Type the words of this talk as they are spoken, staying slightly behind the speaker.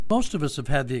Most of us have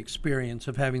had the experience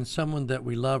of having someone that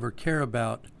we love or care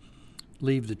about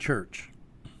leave the church.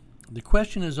 The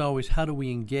question is always, how do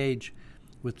we engage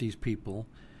with these people?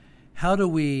 How do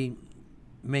we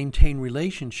maintain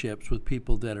relationships with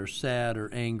people that are sad or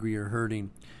angry or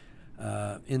hurting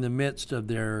in the midst of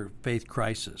their faith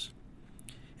crisis?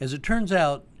 As it turns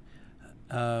out,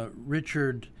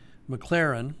 Richard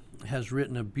McLaren has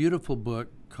written a beautiful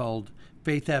book called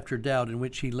Faith After Doubt, in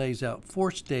which he lays out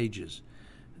 4 stages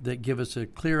that give us a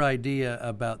clear idea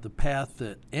about the path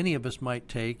that any of us might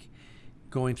take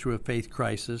going through a faith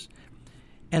crisis.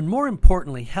 And more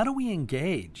importantly, how do we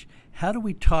engage? How do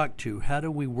we talk to? How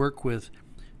do we work with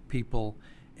people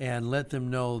and let them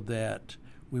know that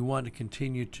we want to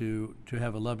continue to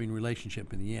have a loving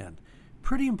relationship in the end?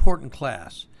 Pretty important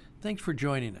class. Thanks for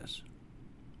joining us.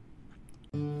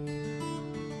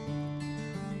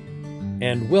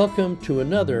 And welcome to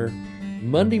another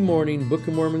Monday morning Book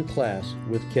of Mormon class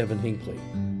with Kevin Hinckley.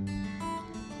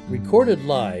 Recorded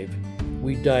live,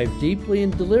 we dive deeply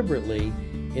and deliberately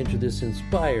into this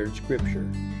inspired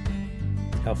scripture.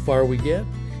 How far we get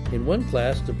in one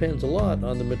class depends a lot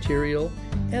on the material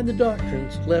and the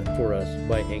doctrines left for us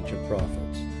by ancient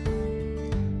prophets.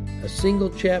 A single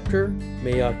chapter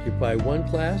may occupy one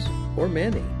class or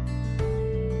many.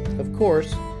 Of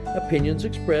course, opinions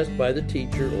expressed by the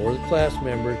teacher or the class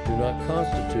members do not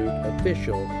constitute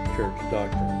official church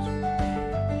doctrines.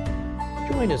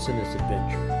 Join us in this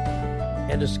adventure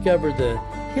and discover the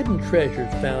hidden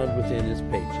treasures found within its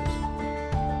pages.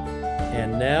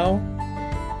 And now,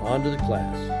 on to the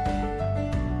class.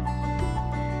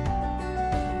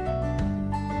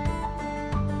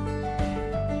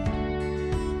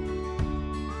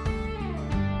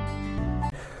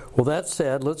 Well, that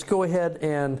said, let's go ahead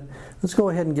and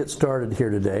get started here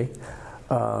today.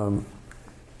 One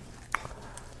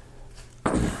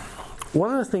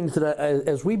of the things that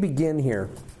as we begin here,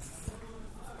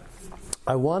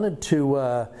 I wanted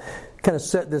to kind of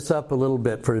set this up a little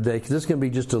bit for today, because this is going to be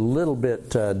just a little bit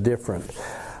different.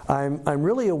 I'm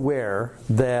really aware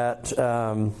that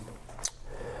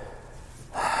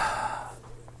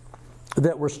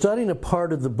that we're studying a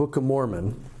part of the Book of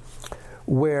Mormon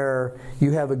where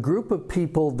you have a group of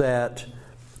people that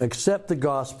accept the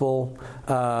gospel,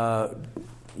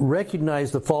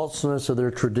 recognize the falseness of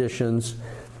their traditions,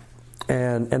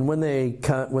 and when they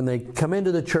come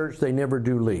into the church, they never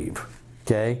do leave.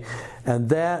 Okay, and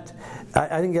that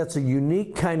I think that's a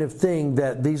unique kind of thing,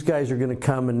 that these guys are going to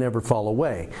come and never fall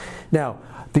away. Now,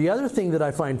 the other thing that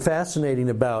I find fascinating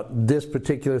about this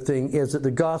particular thing is that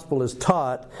the gospel is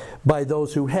taught by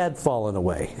those who had fallen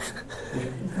away.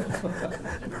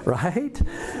 Right?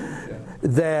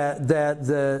 That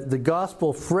the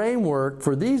gospel framework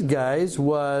for these guys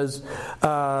was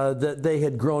that they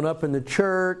had grown up in the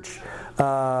church,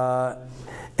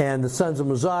 and the sons of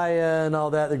Mosiah and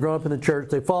all that, they grow up in the church,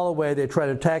 they fall away, they try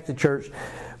to attack the church.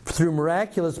 Through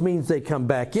miraculous means they come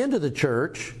back into the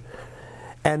church,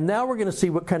 and now we're going to see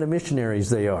what kind of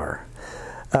missionaries they are.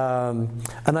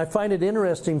 And I find it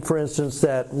interesting, for instance,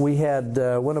 that we had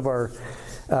one of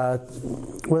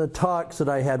the talks that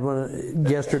I had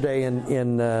yesterday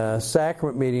in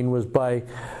sacrament meeting was by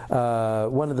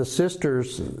one of the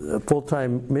sisters,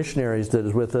 full-time missionaries that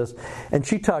is with us, and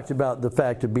she talked about the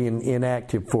fact of being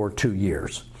inactive for 2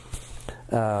 years.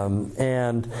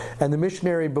 And the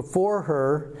missionary before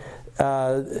her,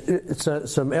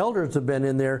 some elders have been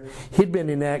in there. He'd been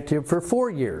inactive for 4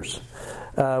 years.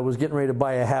 Was getting ready to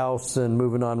buy a house and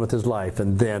moving on with his life,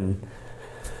 and then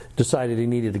decided he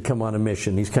needed to come on a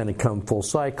mission. He's kind of come full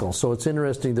cycle. So it's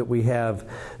interesting that we have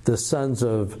the sons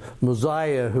of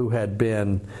Mosiah who had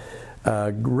been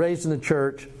raised in the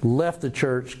church, left the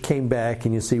church, came back,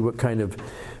 and you see what kind of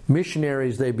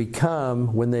missionaries they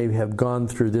become when they have gone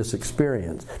through this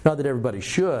experience. Not that everybody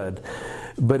should,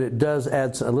 but it does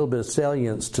add a little bit of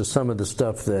salience to some of the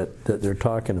stuff that they're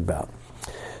talking about.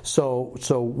 So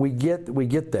we get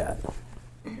that.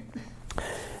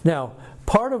 Now,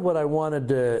 part of what I wanted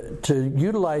to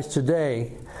utilize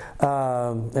today,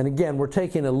 and again, we're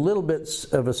taking a little bit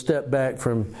of a step back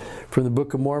from the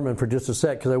Book of Mormon for just a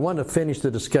sec, because I want to finish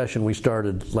the discussion we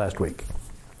started last week.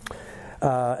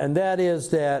 And that is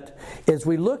that as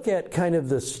we look at kind of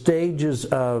the stages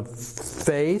of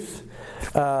faith,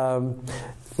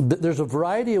 there's a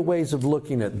variety of ways of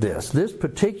looking at this. This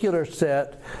particular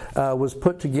set was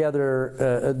put together,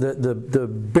 the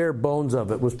bare bones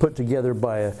of it was put together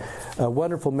by a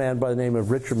wonderful man by the name of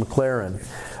Richard McLaren.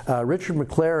 Richard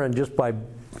McLaren, just by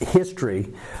history,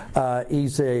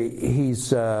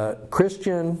 he's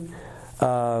Christian,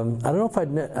 I don't know if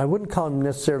I wouldn't call him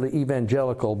necessarily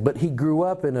evangelical, but he grew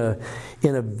up in a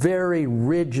very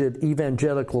rigid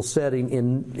evangelical setting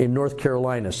in North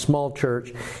Carolina, small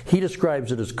church. He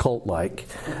describes it as cult-like,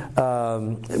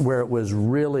 where it was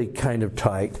really kind of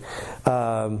tight.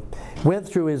 Went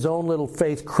through his own little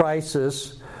faith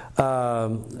crisis.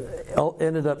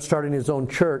 Ended up starting his own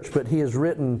church, but he's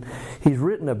written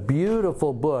a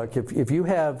beautiful book. If you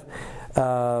ever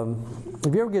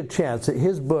get a chance,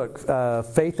 his book,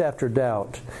 Faith After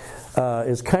Doubt,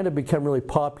 has kind of become really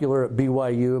popular at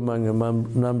BYU among a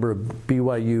number of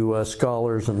BYU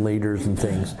scholars and leaders and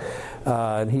things.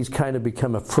 And he's kind of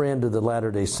become a friend of the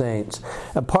Latter-day Saints.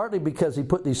 And partly because he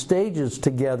put these stages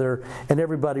together and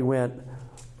everybody went,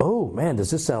 oh man,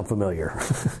 does this sound familiar?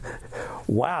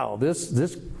 Wow,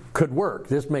 this could work.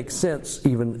 This makes sense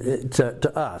even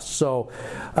to us. So,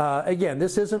 again,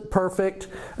 this isn't perfect,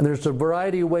 and there's a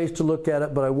variety of ways to look at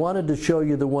it, but I wanted to show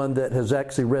you the one that has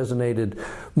actually resonated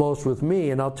most with me.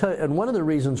 And I'll tell you, and one of the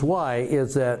reasons why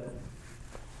is that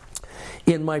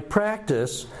in my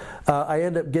practice, I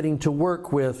end up getting to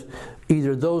work with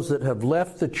either those that have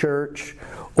left the church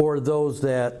or those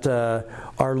that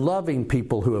are loving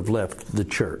people who have left the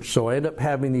church. So I end up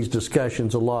having these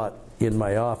discussions a lot in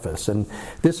my office. And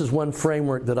this is one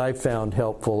framework that I found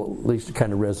helpful, at least it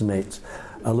kind of resonates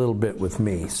a little bit with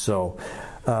me. So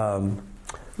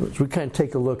we kind of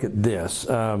take a look at this.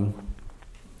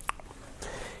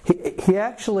 He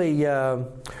actually,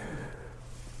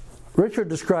 Richard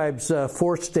describes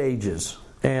 4 stages.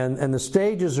 And the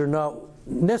stages are not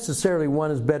necessarily one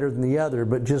is better than the other,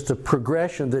 but just a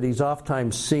progression that he's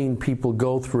oftentimes seen people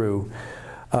go through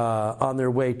on their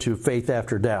way to faith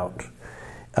after doubt.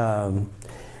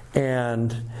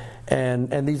 And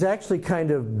these actually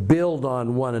kind of build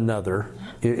on one another.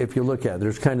 If you look at it,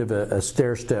 there's kind of a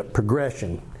stair-step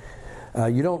progression.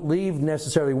 You don't leave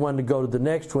necessarily one to go to the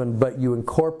next one, but you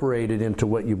incorporate it into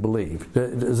what you believe.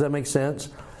 Does that make sense?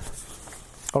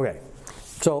 Okay.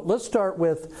 So let's start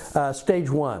with stage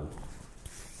 1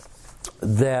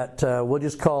 that we'll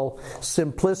just call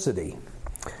simplicity.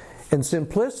 And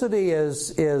simplicity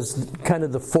is kind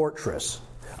of the fortress.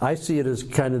 I see it as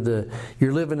kind of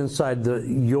you're living inside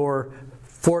your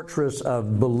fortress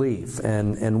of belief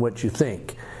and what you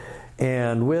think.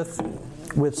 And with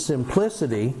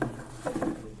simplicity,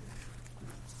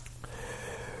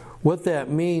 what that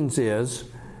means is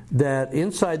that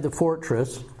inside the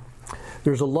fortress,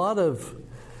 there's a lot of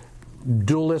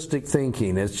dualistic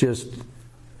thinking. It's just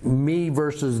me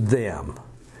versus them.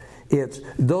 It's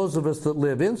those of us that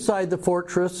live inside the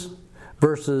fortress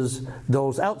versus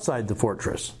those outside the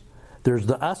fortress. There's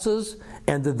the us's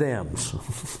and the them's.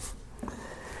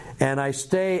 And I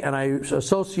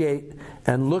associate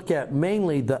and look at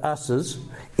mainly the us's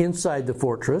inside the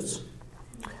fortress.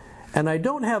 And I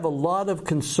don't have a lot of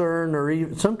concern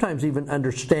or sometimes even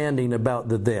understanding about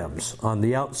the them's on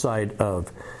the outside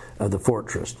of the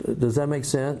fortress. Does that make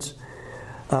sense?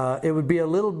 It would be a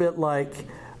little bit like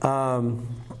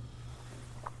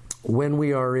when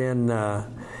we are in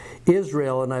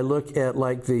Israel and I look at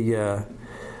like the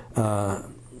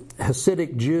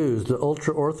Hasidic Jews, the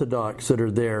ultra-Orthodox that are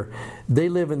there. They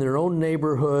live in their own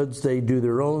neighborhoods, they do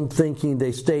their own thinking,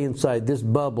 they stay inside this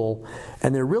bubble,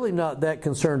 and they're really not that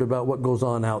concerned about what goes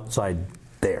on outside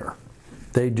there.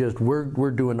 They just,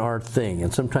 we're doing our thing.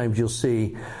 And sometimes you'll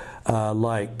see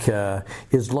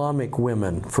Islamic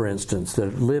women, for instance,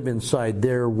 that live inside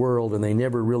their world and they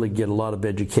never really get a lot of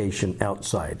education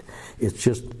outside. It's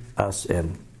just us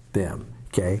and them,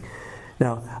 okay?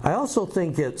 Now, I also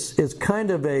think it's kind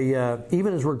of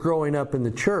even as we're growing up in the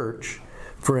church,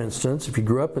 for instance, if you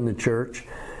grew up in the church,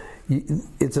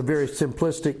 it's a very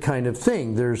simplistic kind of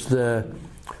thing. There's the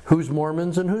who's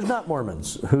Mormons and who's not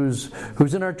Mormons, who's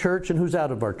in our church and who's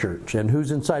out of our church, and who's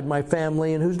inside my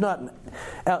family and who's not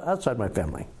outside my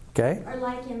family. Okay? Or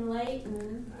like in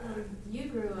Layton, where you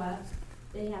grew up,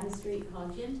 they have a street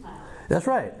called Gentile. That's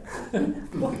right.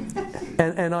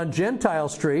 and on Gentile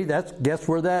Street, guess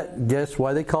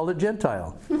why they called it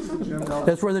Gentile.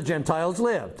 That's where the Gentiles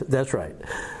lived. That's right.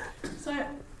 So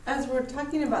as we're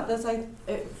talking about this,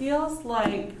 it feels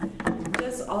like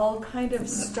this all kind of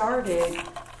started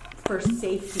for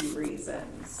safety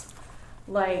reasons.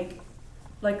 Like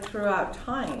throughout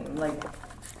time, like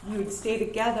you would stay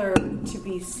together to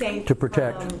be safe, to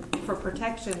protect, for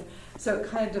protection. So it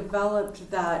kind of developed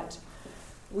that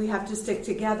we have to stick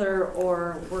together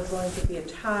or we're going to be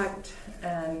attacked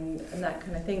and that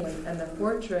kind of thing. And the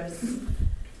fortress.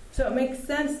 So it makes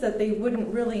sense that they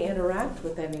wouldn't really interact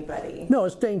with anybody. No,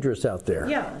 it's dangerous out there.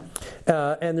 Yeah.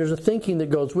 And there's a thinking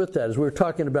that goes with that. As we were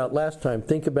talking about last time,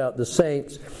 think about the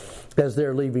saints as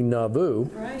they're leaving Nauvoo.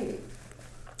 Right.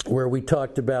 where we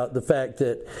talked about the fact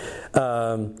that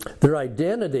their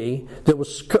identity that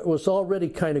was already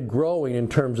kind of growing in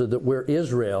terms of that we're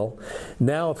Israel.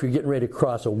 Now, if you're getting ready to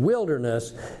cross a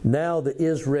wilderness, now the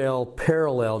Israel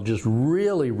parallel just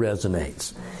really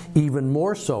resonates. Even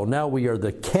more so. Now we are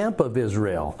the camp of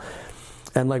Israel.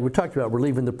 And like we talked about, we're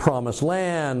leaving the promised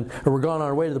land, or we're going on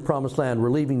our way to the promised land.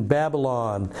 We're leaving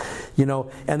Babylon,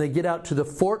 and they get out to the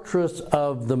fortress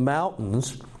of the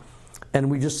mountains. And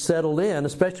we just settled in,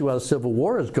 especially while the Civil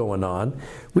War is going on,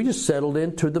 we just settled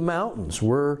into the mountains.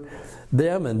 We're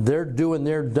them, and they're doing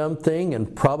their dumb thing,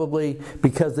 and probably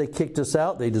because they kicked us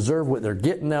out, they deserve what they're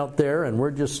getting out there, and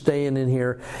we're just staying in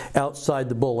here outside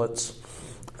the bullets.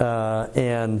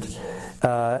 And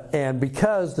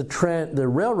because the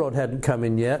railroad hadn't come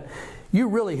in yet, you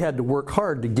really had to work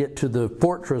hard to get to the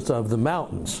fortress of the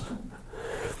mountains.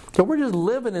 So we're just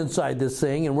living inside this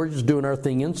thing, and we're just doing our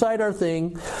thing inside our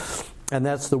thing. And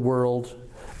that's the world,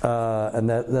 and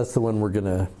that's the one we're going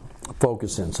to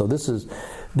focus in. So this is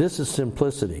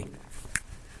simplicity.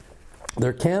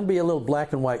 There can be a little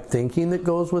black and white thinking that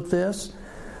goes with this.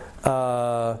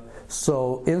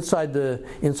 So inside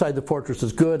the fortress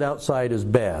is good, outside is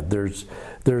bad. There's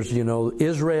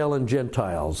Israel and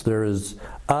Gentiles. There is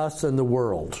us and the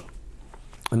world,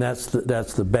 and that's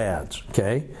the bads.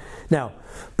 Okay. Now,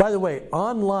 by the way,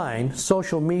 online,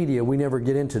 social media, we never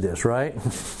get into this, right?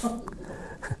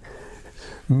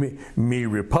 me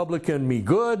Republican, me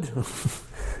good.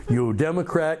 You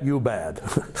Democrat, you bad.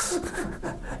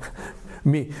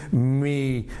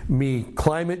 me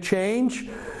climate change.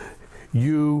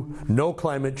 You no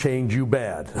climate change, you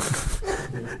bad.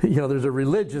 There's a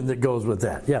religion that goes with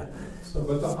that. Yeah. So,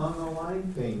 but the on the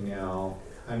line thing now,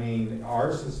 I mean,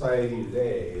 our society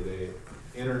today,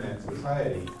 the internet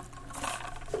society,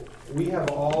 we have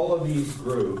all of these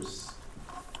groups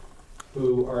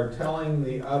who are telling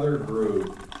the other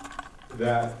group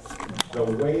that the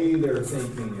way they're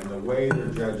thinking and the way they're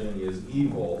judging is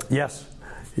evil. Yes.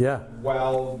 Yeah.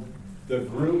 While the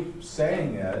group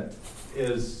saying it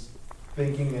is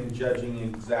thinking and judging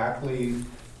exactly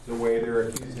the way they're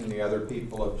accusing the other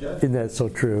people of judging. Isn't that so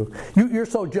true? You're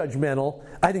so judgmental.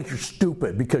 I think you're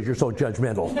stupid because you're so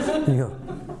judgmental.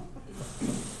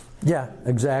 Yeah,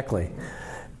 exactly.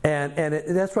 And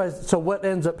that's why. So what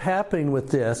ends up happening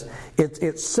with this?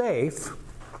 It's safe,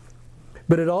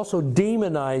 but it also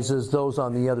demonizes those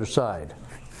on the other side.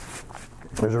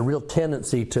 There's a real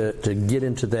tendency to get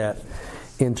into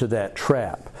that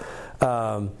trap.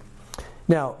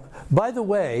 Now, by the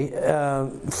way,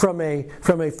 from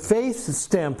a faith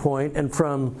standpoint and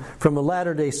from a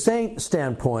Latter-day Saint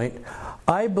standpoint,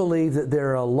 I believe that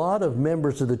there are a lot of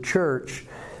members of the church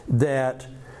that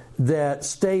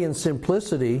stay in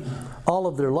simplicity all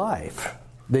of their life.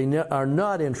 They are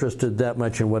not interested that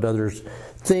much in what others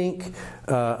think,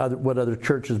 what other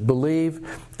churches believe,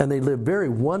 and they live very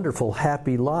wonderful,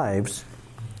 happy lives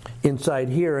inside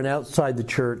here, and outside the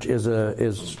church is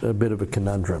a bit of a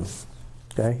conundrum.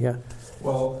 Okay, yeah?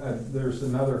 Well, there's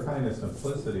another kind of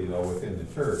simplicity, though, within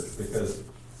the church, because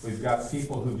we've got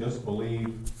people who just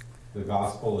believe the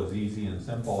gospel is easy and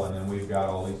simple, and then we've got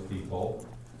all these people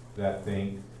that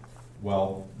think,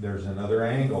 well, there's another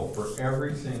angle for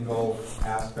every single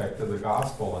aspect of the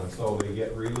gospel, and so they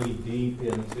get really deep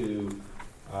into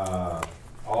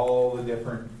all the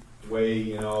different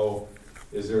way,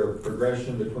 is there a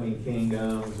progression between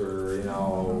kingdoms, or,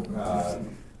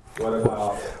 what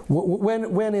about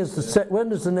when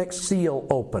does the next seal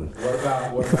open? What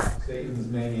about Satan's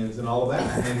minions and all of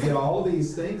that? And they get all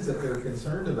these things that they're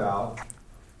concerned about.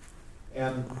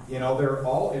 And, they're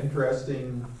all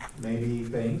interesting, maybe,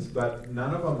 things, but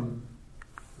none of them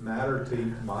matter to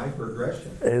my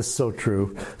progression. It's so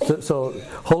true. So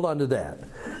hold on to that.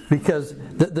 Because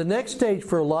the next stage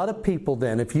for a lot of people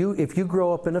then, if you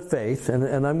grow up in a faith,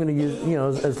 and I'm going to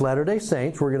use, as Latter-day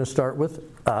Saints, we're going to start with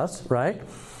us, right?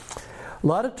 A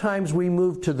lot of times we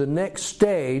move to the next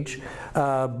stage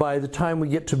by the time we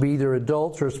get to be either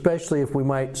adults, or especially if we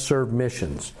might serve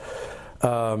missions.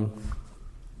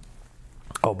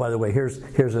 Oh, by the way,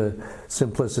 here's a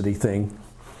simplicity thing.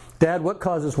 Dad, what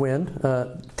causes wind?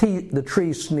 The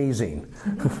tree sneezing.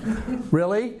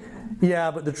 Really?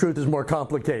 Yeah, but the truth is more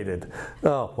complicated.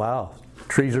 Oh, wow.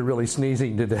 Trees are really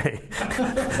sneezing today.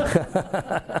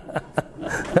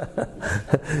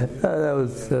 That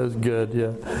was good,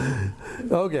 yeah.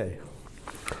 Okay.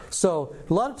 So,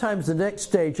 a lot of times the next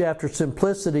stage after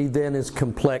simplicity then is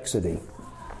complexity.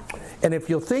 And if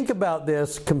you'll think about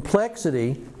this,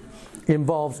 complexity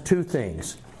involves two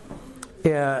things.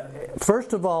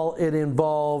 First of all, it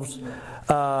involves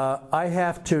I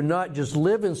have to not just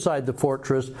live inside the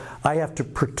fortress, I have to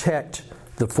protect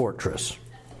the fortress.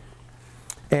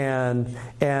 And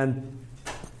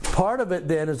part of it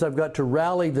then is I've got to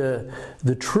rally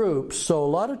the troops. So a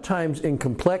lot of times in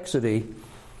complexity,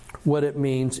 what it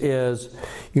means is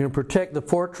you're going to protect the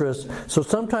fortress. So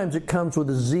sometimes it comes with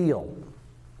a zeal.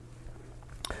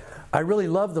 I really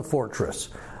love the fortress,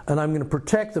 and I'm going to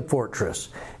protect the fortress.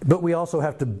 But we also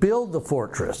have to build the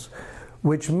fortress,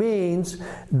 which means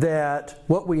that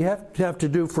what we have to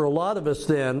do for a lot of us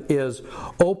then is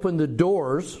open the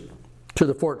doors to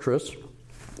the fortress.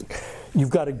 You've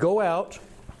got to go out.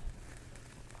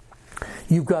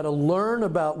 You've got to learn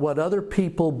about what other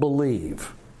people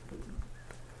believe.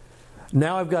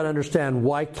 Now I've got to understand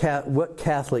what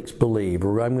Catholics believe,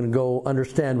 or I'm going to go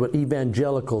understand what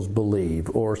evangelicals believe,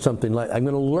 or something like that. I'm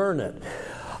going to learn it.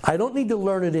 I don't need to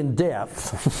learn it in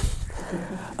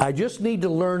depth. I just need to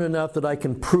learn enough that I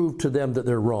can prove to them that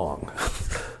they're wrong.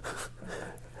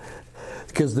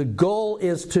 Because the goal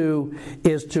is to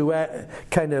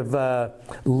kind of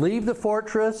leave the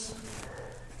fortress,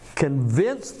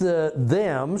 convince the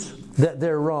thems that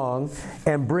they're wrong,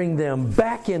 and bring them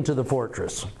back into the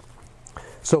fortress.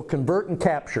 So convert and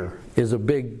capture is a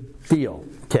big deal,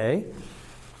 okay?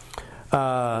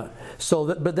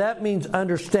 But that means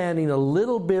understanding a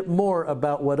little bit more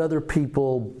about what other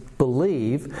people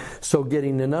believe. So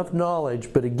getting enough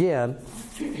knowledge, but again,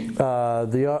 you've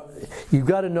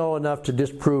got to know enough to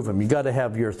disprove them. You've got to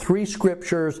have your 3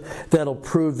 scriptures that'll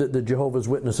prove that the Jehovah's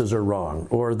Witnesses are wrong,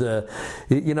 or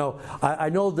I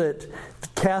know that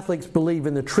Catholics believe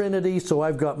in the Trinity, so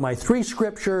I've got my 3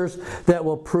 scriptures that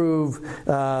will prove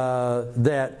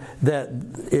that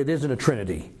it isn't a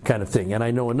Trinity kind of thing. And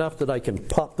I know enough that I can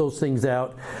pop those things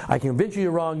out. I can convince you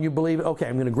you're wrong, you believe it. Okay,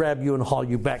 I'm going to grab you and haul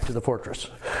you back to the fortress.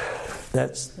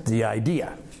 That's the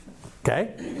idea.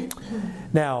 Okay?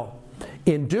 Now,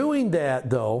 in doing that,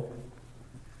 though,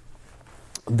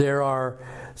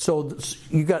 so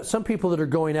you've got some people that are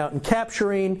going out and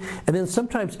capturing, and then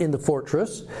sometimes in the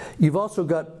fortress, you've also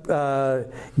got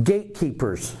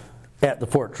gatekeepers at the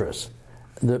fortress.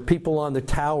 The people on the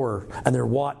tower, and they're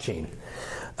watching.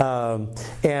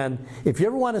 And if you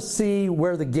ever want to see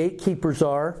where the gatekeepers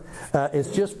are,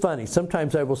 it's just funny.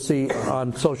 Sometimes I will see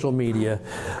on social media,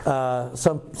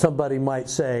 somebody might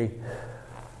say,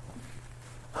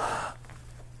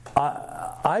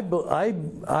 I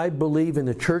believe in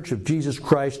the Church of Jesus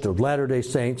Christ of Latter-day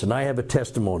Saints, and I have a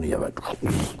testimony of it.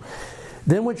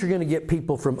 Then what you're going to get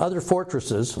people from other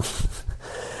fortresses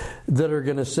that are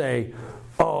going to say,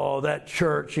 oh, that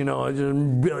church,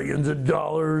 billions of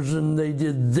dollars, and they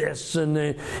did this, and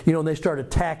they start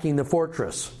attacking the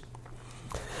fortress.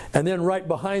 And then right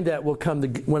behind that will come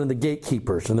one of the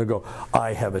gatekeepers, and they'll go,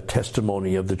 I have a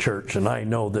testimony of the church, and I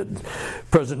know that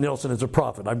President Nelson is a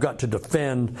prophet. I've got to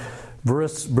defend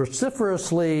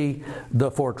vociferously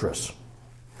the fortress.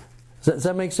 Does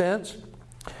that make sense?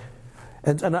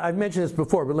 And I've mentioned this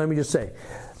before, but let me just say,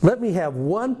 let me have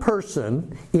one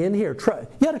person in here. You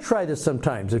got to try this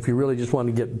sometimes if you really just want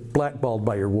to get blackballed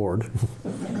by your ward.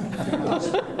 Let's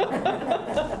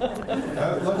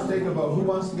think about who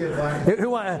wants to get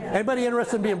blackballed. Anybody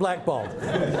interested in being blackballed?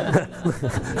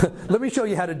 Let me show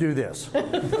you how to do this.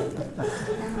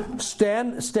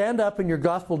 Stand up in your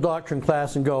gospel doctrine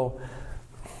class and go,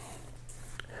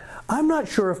 I'm not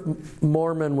sure if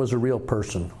Mormon was a real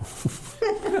person.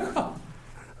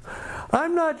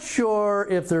 I'm not sure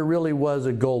if there really was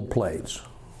a gold plates.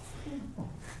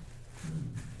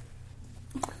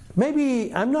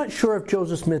 Maybe, I'm not sure if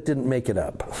Joseph Smith didn't make it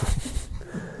up.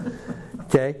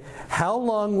 Okay? How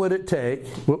long would it take?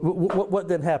 What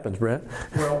then happens, Brent?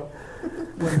 Well,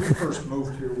 when we first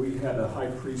moved here, we had a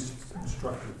high priest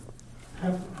instructor.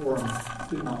 Half the forum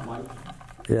did not like him.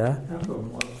 Yeah? Half of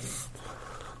them loved him.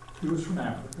 He was from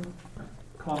Africa,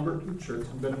 convert to the church,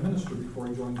 and been a minister before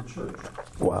he joined the church.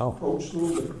 Wow. Approached a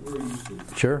little different where he used to.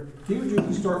 Sure. He would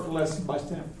usually start the lesson by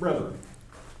saying, brethren,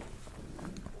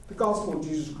 the gospel of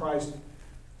Jesus Christ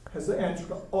has the answer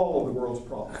to all of the world's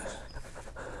problems.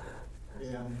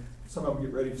 And some of them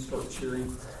get ready to start cheering.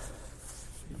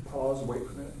 You pause, wait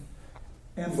for a minute.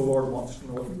 And the Lord wants to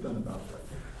know what you've done about it.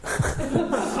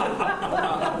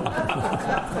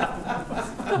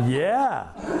 Yeah.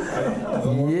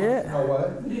 Yeah.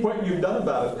 What you've done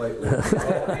about it lately.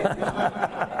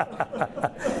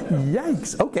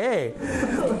 Yikes. Okay.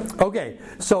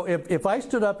 So if I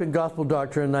stood up in gospel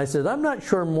doctrine and I said, I'm not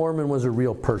sure Mormon was a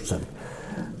real person,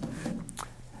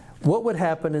 what would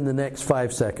happen in the next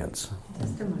 5 seconds?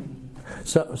 Testimony.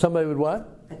 So, somebody would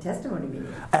what? A testimony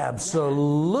meeting.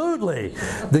 Absolutely.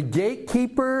 The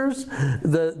gatekeepers,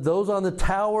 those on the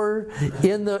tower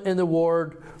in the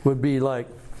ward would be like,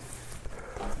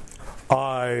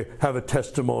 I have a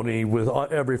testimony with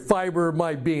every fiber of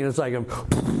my being. It's like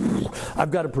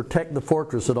I've got to protect the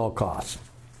fortress at all costs.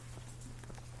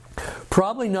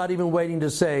 Probably not even waiting to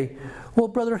say, well,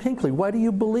 Brother Hinckley, why do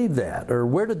you believe that? Or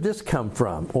where did this come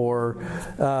from? Or,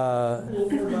 A little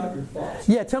more about your thoughts.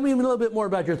 yeah, tell me a little bit more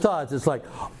about your thoughts. It's like,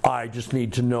 I just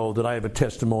need to know that I have a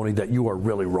testimony that you are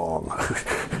really wrong.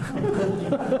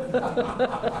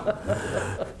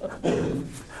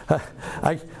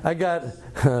 I got,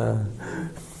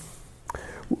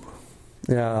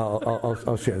 yeah,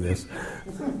 I'll share this.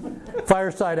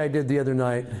 Fireside I did the other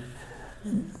night.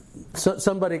 So,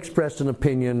 somebody expressed an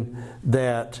opinion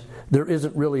that there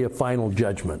isn't really a final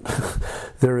judgment.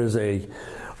 There is a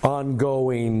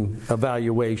ongoing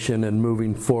evaluation and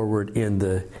moving forward in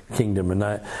the kingdom. And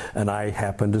I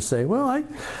happen to say, well,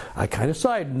 I kind of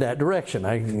side in that direction.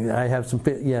 I have some,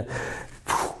 yeah.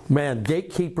 Man,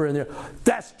 gatekeeper in there.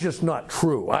 That's just not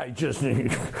true. I just, you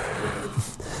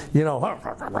know,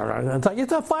 it's like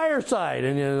it's a fireside,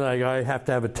 and I have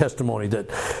to have a testimony that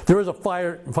there is a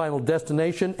final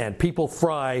destination, and people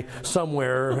fry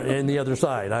somewhere in the other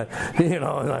side.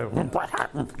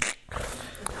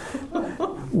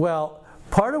 Well,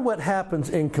 part of what happens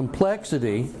in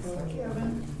complexity.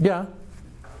 Kevin, Yeah.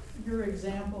 your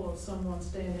example of someone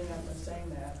standing up and saying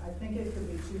that, I think it could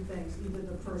be two things. Either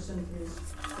the person is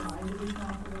trying to be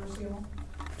controversial,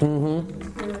 it's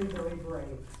very, very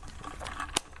brave.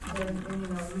 And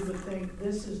you would think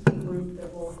this is the group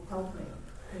that will help me.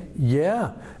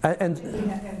 Yeah. And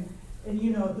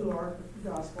you know who our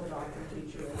gospel doctor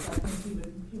teacher is. I think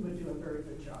he would do a very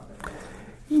good job at that.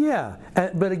 yeah,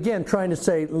 but again, trying to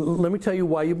say, let me tell you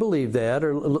why you believe that,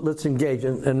 or let's engage.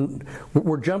 And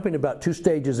we're jumping about 2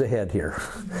 stages ahead here.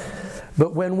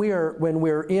 But when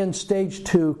we're in stage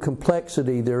 2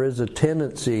 complexity, there is a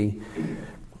tendency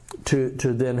to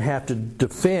then have to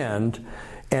defend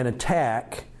and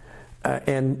attack,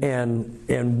 and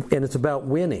it's about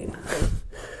winning.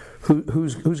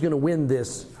 Who's going to win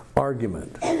this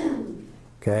argument?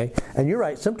 Okay, and you're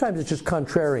right. Sometimes it's just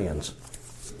contrarians.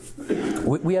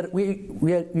 We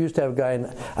used to have a guy, and I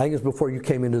think it was before you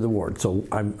came into the ward, so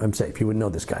I'm safe. You would know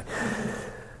this guy,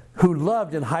 who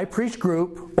loved in high priest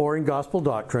group or in gospel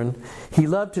doctrine. He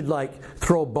loved to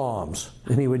throw bombs,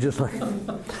 and he would just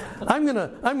I'm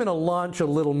gonna launch a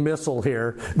little missile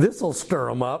here. This will stir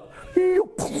them up.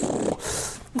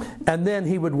 And then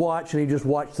he would watch, and he just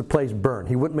watched the place burn.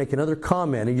 He wouldn't make another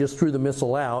comment. He just threw the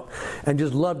missile out, and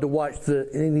just loved to watch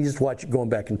and he just watched it going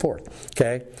back and forth.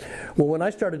 Okay. Well, when I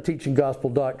started teaching gospel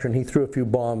doctrine, he threw a few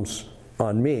bombs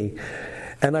on me,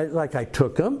 and I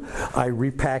took them, I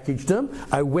repackaged them,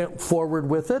 I went forward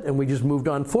with it, and we just moved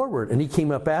on forward. And he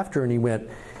came up after, and he went,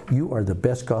 "You are the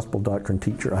best gospel doctrine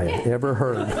teacher I have ever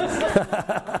heard."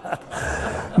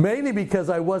 Mainly because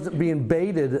I wasn't being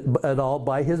baited at all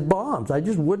by his bombs. I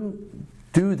just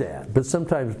wouldn't do that. But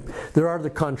sometimes there are the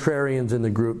contrarians in the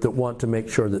group that want to make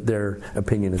sure that their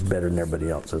opinion is better than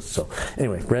everybody else's. So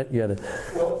anyway, Brent, you had a...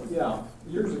 Well, yeah.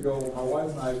 Years ago, my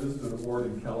wife and I visited a ward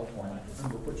in California. I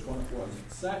can't remember which one it was.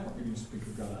 Sacrament meeting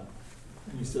speaker got up.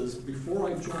 And he says, before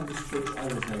I joined this church, I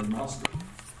was agnostic.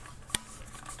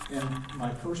 And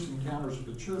my first encounters with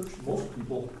the church, most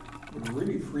people would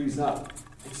really freeze up.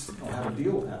 How to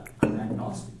deal with that,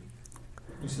 agnostic.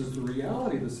 He says the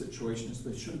reality of the situation is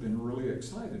they should have been really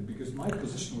excited, because my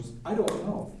position was, I don't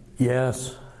know.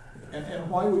 Yes. And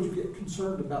why would you get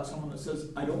concerned about someone that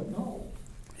says, I don't know?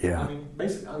 Yeah. I mean,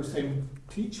 basically, I was saying,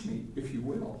 teach me, if you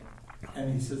will.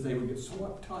 And he says they would get so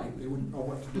uptight, they wouldn't know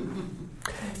what to do.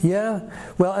 Yeah.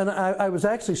 Well, and I was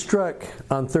actually struck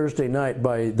on Thursday night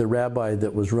by the rabbi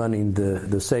that was running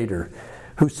the Seder,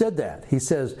 who said that. He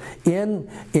says, in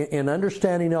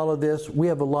understanding all of this, we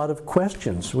have a lot of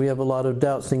questions. We have a lot of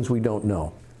doubts, things we don't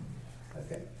know.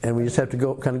 Okay. And we just have to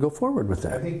go forward with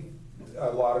that. I think a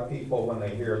lot of people, when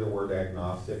they hear the word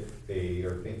agnostic, they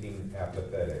are thinking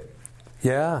apathetic.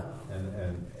 Yeah.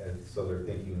 And so they're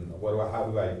thinking, how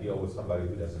do I deal with somebody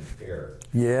who doesn't care?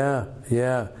 Yeah,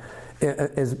 yeah.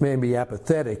 As maybe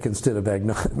apathetic instead of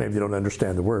agnostic. Maybe they don't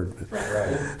understand the word.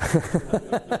 Right. Just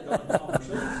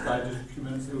a few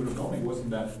minutes, they would have known he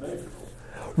wasn't that big.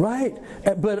 Right,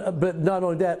 but not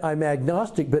only that, I'm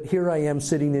agnostic, but here I am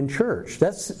sitting in church.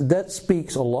 That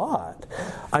speaks a lot.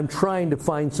 I'm trying to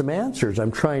find some answers.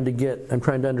 I'm trying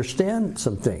to understand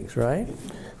some things, right?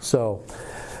 So,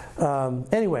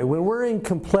 anyway, when we're in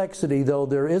complexity, though,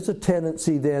 there is a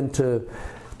tendency then to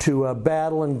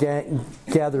battle and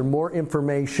gather more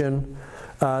information,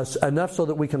 enough so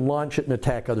that we can launch it and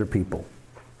attack other people.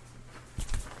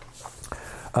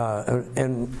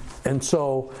 And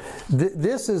so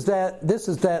this is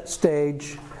that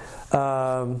stage.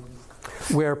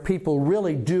 where people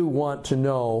really do want to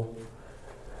know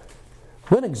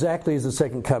when exactly is the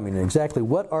second coming, and exactly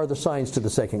what are the signs to the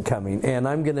second coming. And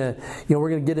I'm going to, we're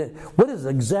going to get it. What is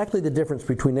exactly the difference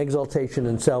between exaltation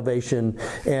and salvation?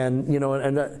 And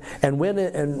and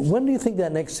when do you think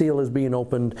that next seal is being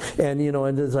opened? And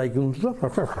and it's like,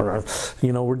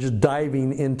 we're just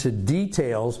diving into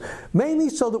details, mainly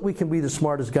so that we can be the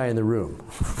smartest guy in the room.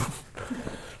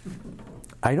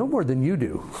 I know more than you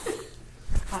do.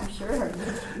 I'm sure.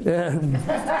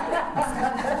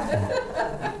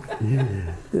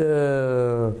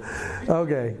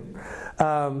 Okay.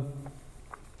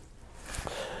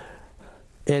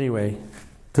 Anyway,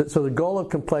 so the goal of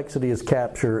complexity is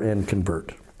capture and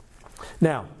convert.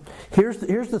 Now, here's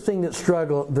the thing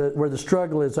where the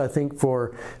struggle is, I think,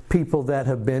 for people that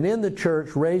have been in the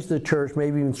church, raised the church,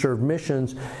 maybe even served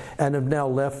missions, and have now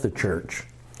left the church.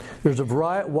 There's a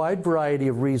wide variety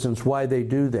of reasons why they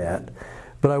do that.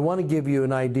 But I want to give you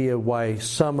an idea why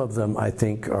some of them, I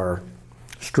think, are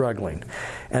struggling.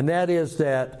 And that is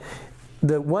that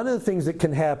one of the things that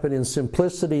can happen in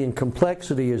simplicity and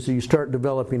complexity is you start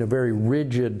developing a very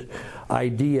rigid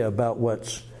idea about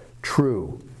what's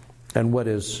true and what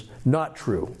is not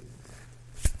true,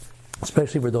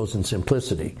 especially for those in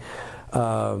simplicity.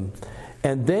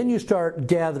 And then you start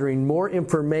gathering more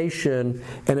information,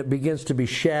 and it begins to be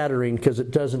shattering because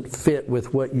it doesn't fit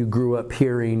with what you grew up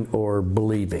hearing or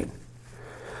believing.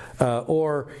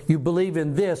 Or you believe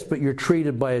in this, but you're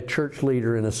treated by a church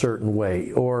leader in a certain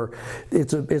way. Or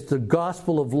it's the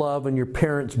gospel of love, and your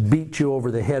parents beat you over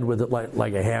the head with it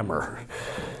like a hammer.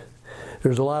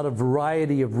 There's a lot of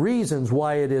variety of reasons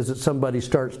why it is that somebody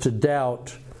starts to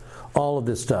doubt all of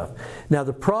this stuff. Now,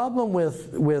 the problem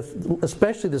with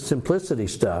especially the simplicity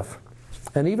stuff,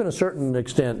 and even a certain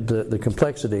extent the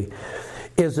complexity,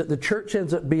 is that the church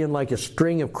ends up being like a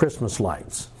string of Christmas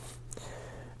lights.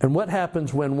 And what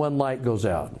happens when one light goes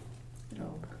out?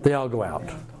 They all go out.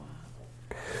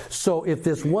 So if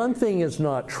this one thing is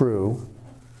not true,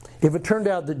 if it turned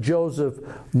out that Joseph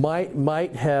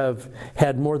might have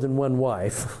had more than one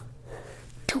wife,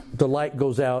 the light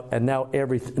goes out, and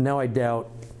now I doubt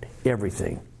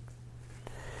everything.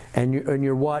 And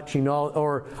you're watching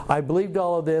or I believed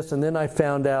all of this, and then I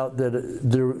found out that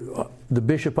the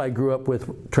bishop I grew up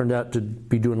with turned out to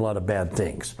be doing a lot of bad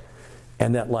things,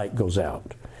 and that light goes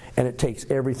out, and it takes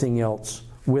everything else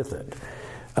with it.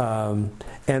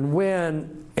 And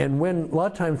when a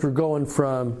lot of times we're going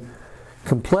from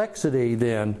complexity,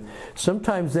 then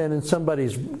sometimes in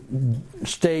somebody's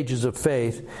stages of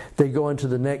faith, they go into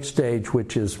the next stage,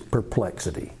 which is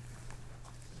perplexity.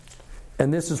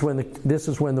 And this is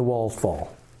when the walls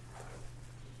fall.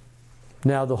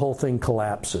 Now the whole thing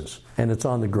collapses, and it's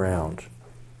on the ground.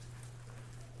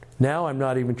 Now I'm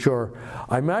not even sure.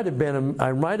 I might have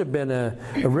been a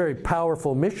very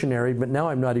powerful missionary, but now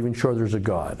I'm not even sure there's a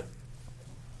God.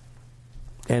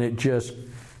 And it just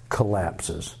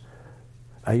collapses.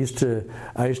 I used to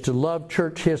love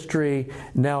church history.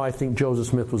 Now I think Joseph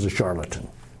Smith was a charlatan.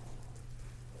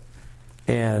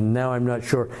 And now I'm not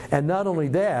sure. And not only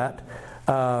that,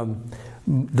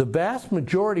 the vast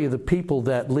majority of the people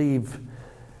that leave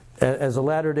as a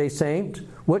Latter-day Saint,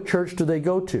 what church do they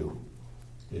go to?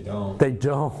 They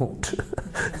don't.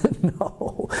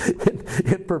 No.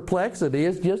 In perplexity,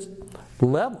 it's just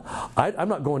level. I'm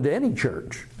not going to any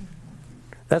church.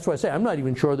 That's why I say I'm not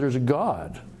even sure there's a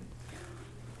God.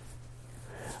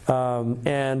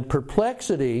 And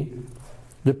perplexity,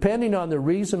 depending on the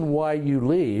reason why you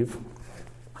leave,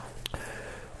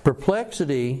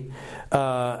 perplexity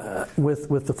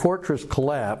with the fortress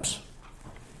collapse,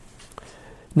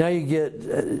 now you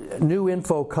get new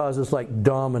info causes like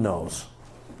dominoes,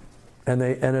 and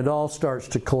it all starts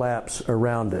to collapse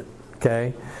around it.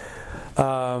 Okay,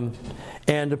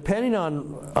 and depending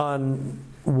on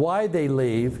why they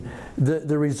leave,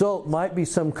 the result might be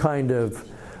some kind of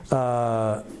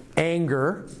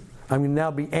anger. I'm going to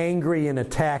now be angry and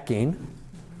attacking.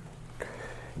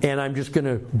 And I'm just going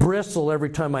to bristle every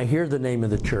time I hear the name of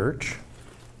the church.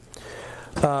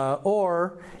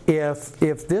 Or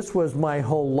if this was my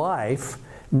whole life,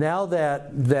 now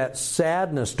that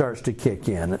sadness starts to kick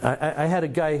in. I had a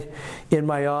guy in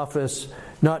my office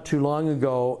not too long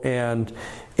ago, and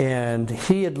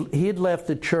he had left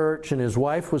the church, and his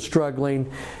wife was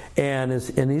struggling, and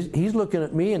he's looking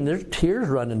at me, and there's tears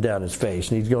running down his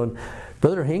face, and he's going,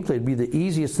 "Brother Hinckley, it'd be the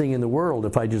easiest thing in the world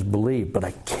if I just believed, but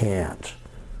I can't.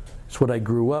 It's what I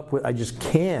grew up with. I just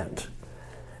can't."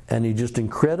 And he's just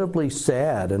incredibly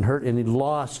sad and hurt, and he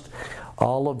lost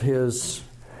all of his.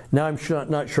 Now I'm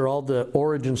not sure all the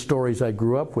origin stories I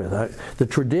grew up with, the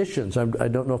traditions. I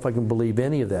don't know if I can believe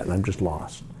any of that, and I'm just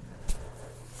lost.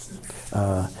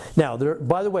 Now,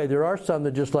 by the way, there are some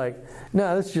that just like,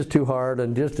 no, that's just too hard,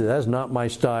 and that's not my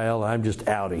style. I'm just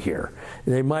out of here.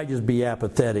 They might just be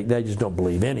apathetic. They just don't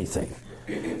believe anything.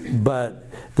 But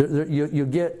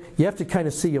you have to kind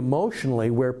of see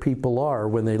emotionally where people are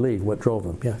when they leave. What drove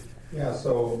them? Yeah. Yeah.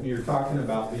 So you're talking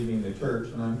about leaving the church,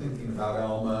 and I'm thinking about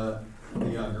Alma the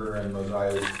younger and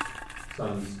Mosiah's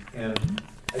sons, and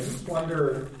I just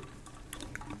wonder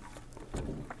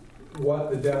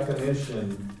what the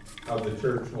definition of the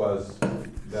church was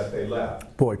that they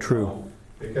left. Boy, true.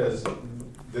 Because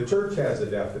the church has a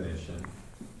definition,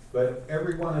 but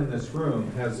everyone in this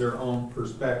room has their own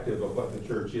perspective of what the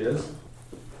church is.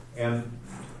 And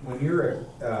when you're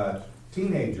a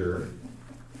teenager,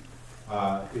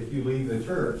 if you leave the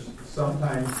church,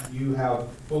 sometimes you have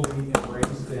fully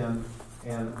embraced and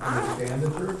understand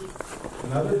the church,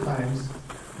 and other times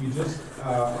you just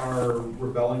are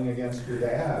rebelling against your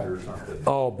dad or something.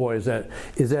 Oh boy, is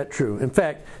that true? In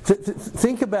fact,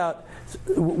 think about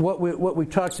what we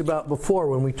talked about before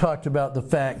when we talked about the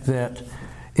fact that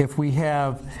if we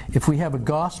have a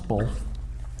gospel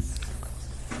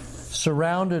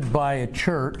surrounded by a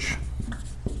church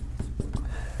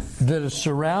that is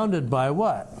surrounded by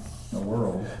what? The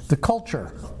world. The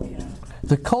culture.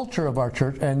 The culture of our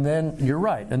church, and then you're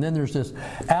right, and then there's this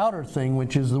outer thing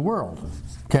which is the world.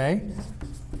 Okay?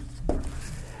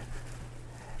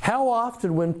 How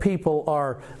often when people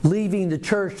are leaving the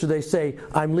church do they say,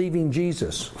 I'm leaving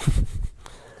Jesus?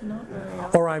 Not very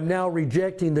often. Or I'm now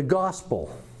rejecting the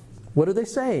gospel? What are they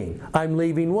saying? I'm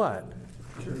leaving what?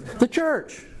 The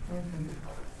church.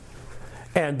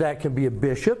 And that can be a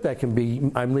bishop, that can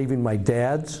be I'm leaving my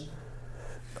dad's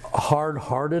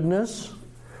hard-heartedness,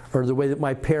 or the way that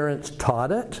my parents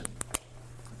taught it.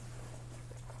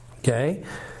 Okay?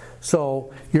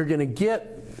 So you're going to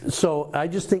get. So I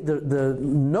just think what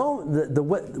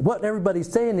everybody's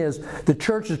saying is the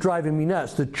church is driving me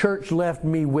nuts. The church left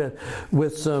me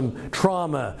with some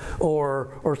trauma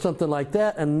or something like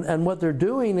that. And what they're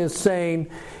doing is saying,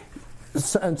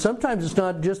 and sometimes it's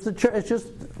not just the church, it's just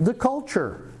the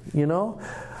culture. You know,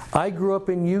 I grew up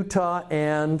in Utah,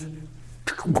 and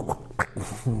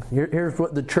here's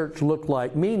what the church looked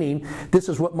like. Meaning, this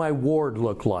is what my ward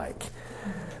looked like.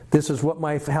 This is what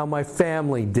how my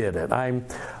family did it. I'm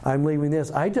leaving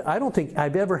this. I don't think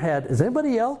I've ever had. Has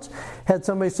anybody else had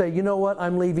somebody say, you know what?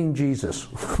 I'm leaving Jesus.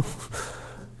 We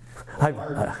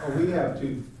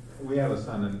have a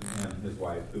son and his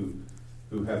wife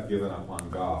who have given up on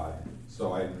God.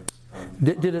 So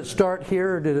Did it start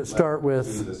here, or did it start with?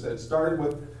 Jesus. It started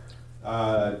with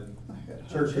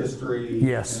church history.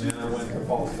 Yes. And then I went to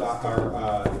false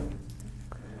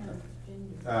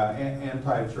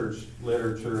anti-church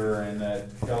literature and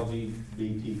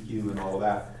LGBTQ and all of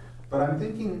that. But I'm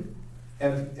thinking,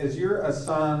 as you're a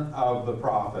son of the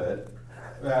prophet,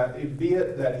 be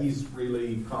it that he's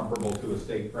really comparable to a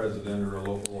state president or a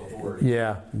local authority.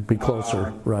 Yeah, be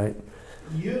closer, right.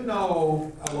 You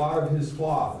know a lot of his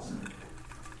flaws.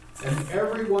 And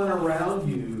everyone around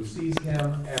you sees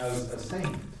him as a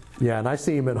saint. Yeah, and I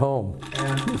see him at home.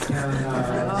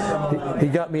 He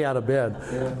got me out of bed.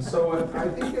 So I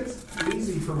think it's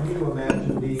easy for me to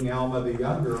imagine being Alma the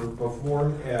Younger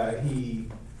before he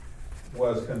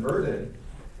was converted,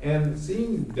 and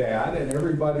seeing Dad, and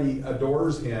everybody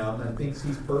adores him and thinks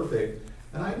he's perfect,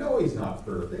 and I know he's not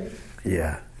perfect.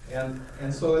 Yeah.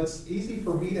 And so it's easy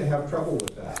for me to have trouble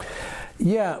with that.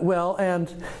 Yeah, well, and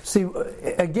see,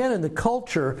 again, in the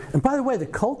culture, and by the way, the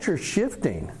culture's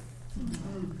shifting.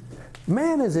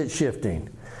 Man, is it shifting.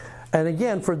 And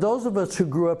again, for those of us who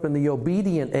grew up in the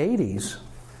obedient 80s,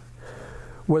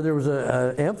 where there was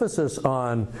an emphasis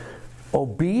on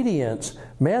obedience,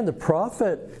 man, the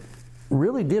prophet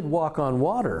really did walk on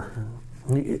water.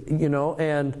 You know,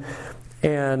 and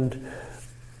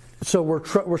so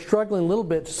we're struggling a little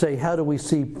bit to say, how do we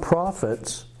see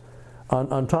prophets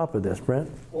on top of this,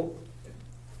 Brent? Well,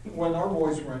 when our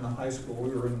boys were in the high school,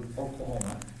 we were in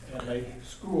Oklahoma, and the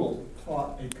school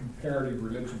taught a comparative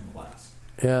religion class.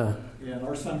 Yeah. And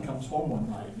our son comes home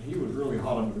one night, and he was really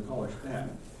hot under the collar. Dad,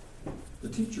 the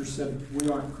teacher said we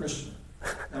aren't Christian,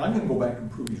 and I'm going to go back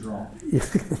and prove he's wrong.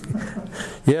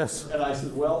 Yes. And I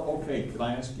said, well, okay, can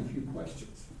I ask you a few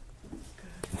questions?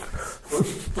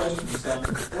 First question, son,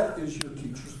 what is your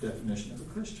teacher's definition of a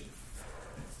Christian?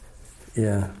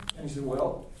 Yeah. And he said,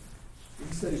 well,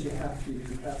 he says you have to be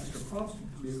either Catholic or Protestant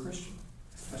to be a Christian.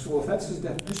 I said, well, if that's his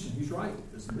definition, he's right,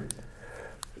 isn't it?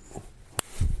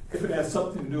 If it has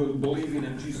something to do with believing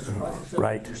in Jesus Christ,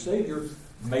 right, your Savior,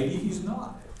 maybe he's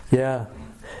not. Yeah.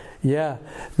 Yeah,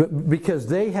 but because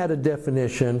they had a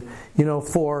definition, you know,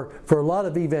 for a lot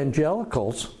of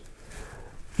evangelicals,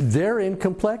 they're in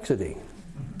complexity.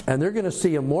 And they're going to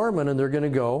see a Mormon and they're going to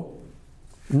go,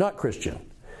 not Christian.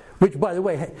 Which, by the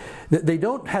way, they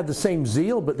don't have the same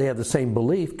zeal, but they have the same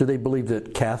belief. Do they believe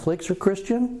that Catholics are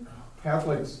Christian?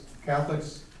 Catholics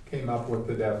came up with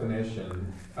the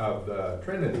definition of the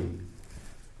Trinity.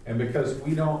 And because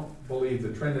we don't believe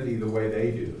the Trinity the way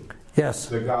they do, Yes.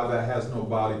 the God that has no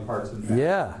body parts and facets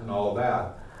Yeah. and all of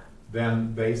that,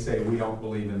 then they say we don't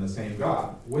believe in the same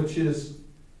God, which is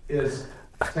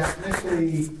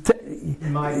technically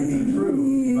might be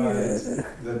true, but it's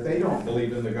that they don't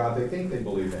believe in the God they think they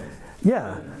believe in.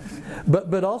 Yeah.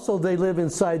 But also they live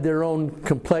inside their own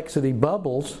complexity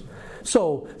bubbles.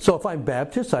 So if I'm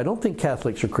Baptist, I don't think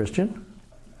Catholics are Christian.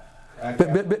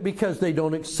 But because they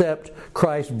don't accept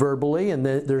Christ verbally, and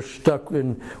they're stuck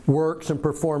in works and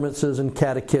performances and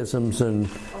catechisms and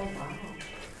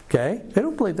okay, they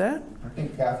don't believe that. I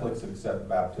think Catholics accept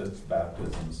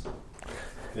baptisms.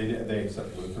 They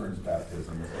accept Lutherans'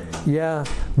 baptisms. Yeah,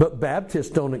 but Baptists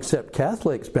don't accept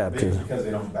Catholics' baptism Because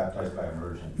they don't baptize by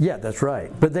immersion. Yeah, that's right.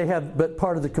 But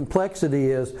part of the complexity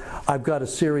is I've got a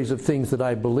series of things that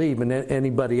I believe, and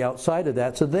anybody outside of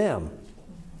that's a them.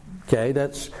 Okay,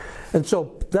 and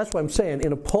so that's what I'm saying.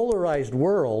 In a polarized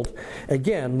world,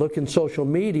 again, look in social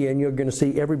media and you're going to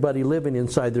see everybody living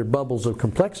inside their bubbles of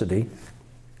complexity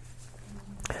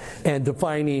and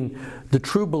defining the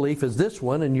true belief as this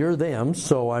one and you're them,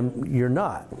 so you're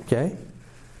not. Okay?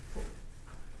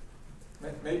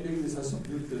 Maybe this has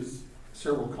something to do with this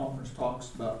several conference talks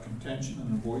about contention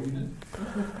and avoiding it.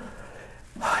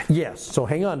 Yes, so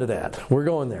hang on to that. We're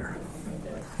going there.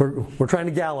 We're trying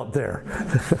to gallop there.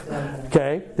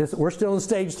 Okay? We're still in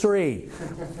stage 3.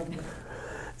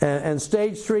 And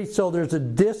stage 3, so there's a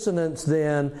dissonance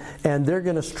then, and they're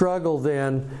going to struggle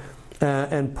then.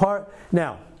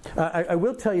 Now, I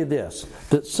will tell you this,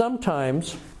 that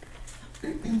sometimes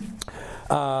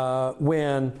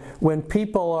when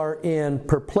people are in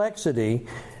perplexity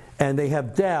and they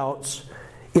have doubts,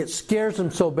 it scares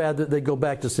them so bad that they go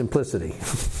back to simplicity.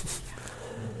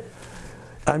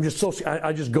 I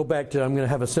just go back to I'm going to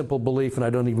have a simple belief and I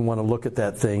don't even want to look at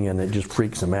that thing, and it just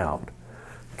freaks them out.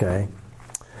 Okay?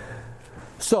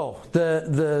 So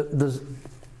the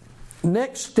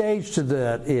next stage to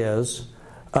that is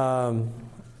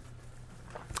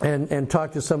and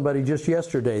talked to somebody just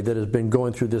yesterday that has been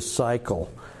going through this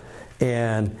cycle.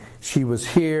 And she was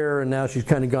here, and now she's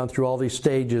kind of gone through all these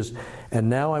stages, and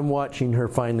now I'm watching her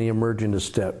finally emerge into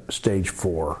stage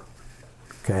 4.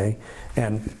 Okay?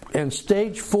 And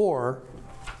stage 4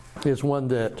 is one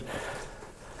that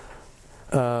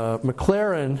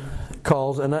McLaren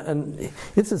calls, and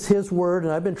this is his word,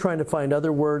 and I've been trying to find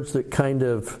other words that kind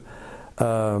of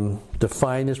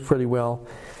define this pretty well.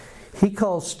 He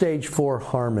calls stage 4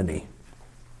 harmony.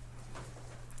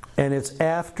 And it's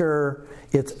after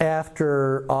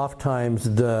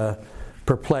oftentimes the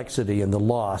perplexity and the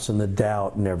loss and the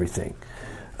doubt and everything.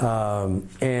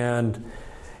 And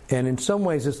in some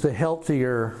ways it's the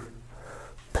healthier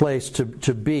place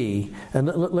to be. And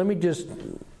let me just,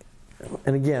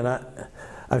 and again,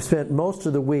 I've spent most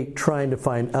of the week trying to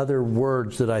find other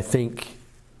words that I think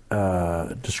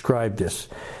describe this.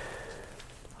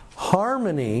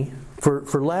 Harmony,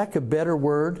 for lack of a better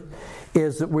word,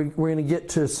 is that we're going to get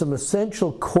to some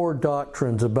essential core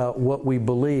doctrines about what we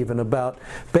believe and about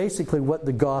basically what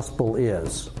the gospel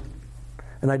is.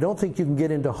 And I don't think you can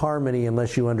get into harmony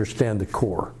unless you understand the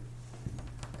core.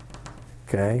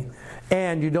 Okay?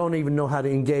 And you don't even know how to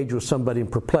engage with somebody in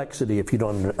perplexity if you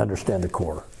don't understand the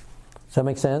core. Does that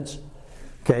make sense?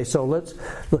 Okay, so let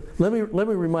me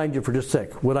remind you for just a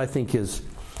sec what I think is,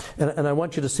 and I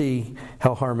want you to see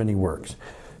how harmony works.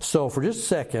 So for just a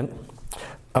second,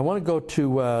 I want to go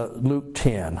to Luke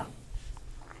 10.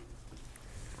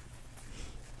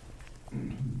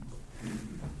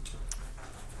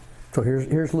 So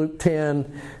here's Luke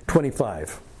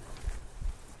 10:25.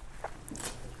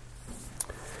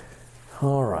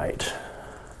 All right.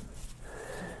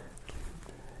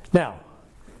 Now,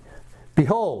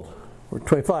 behold, we're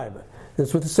 25. This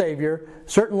is with the Savior.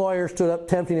 Certain lawyers stood up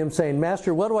tempting him, saying,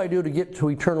 "Master, what do I do to get to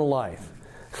eternal life?"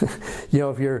 You know,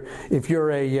 if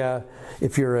you're a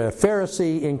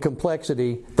Pharisee in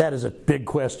complexity, that is a big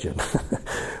question.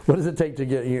 What does it take to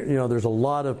get? You know, there's a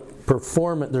lot of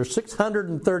performance. There's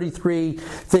 633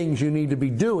 things you need to be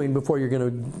doing before you're going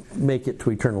to make it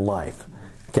to eternal life.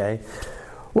 Okay,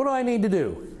 what do I need to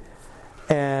do?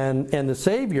 And the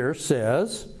Savior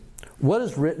says, "What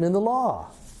is written in the law?"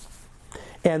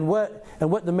 And what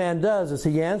the man does is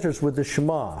he answers with the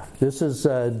Shema. This is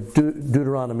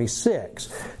Deuteronomy 6.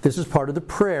 This is part of the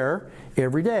prayer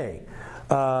every day.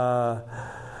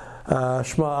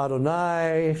 Shema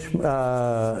Adonai,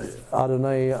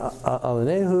 Adonai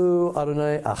Alenehu,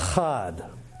 Adonai Achad.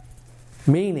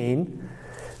 Meaning,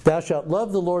 thou shalt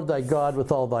love the Lord thy God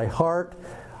with all thy heart,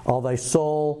 all thy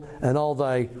soul, and all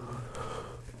thy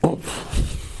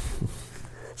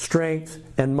strength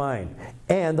and mind,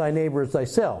 and thy neighbor as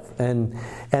thyself. And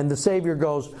the Savior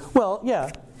goes, well,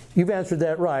 yeah, you've answered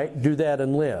that right. Do that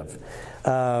and live.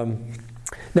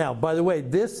 Now, by the way,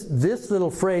 this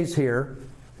little phrase here,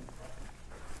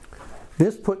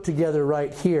 this put together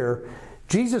right here,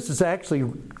 Jesus is actually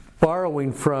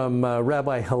borrowing from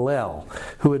Rabbi Hillel,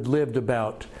 who had lived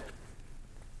about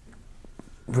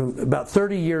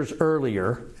 30 years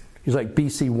earlier. He's like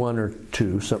BC 1 or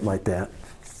 2, something like that.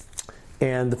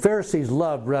 And the Pharisees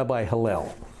loved Rabbi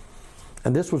Hillel.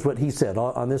 And this was what he said.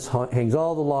 On this hangs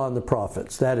all the law and the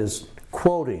prophets. That is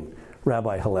quoting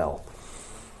Rabbi Hillel.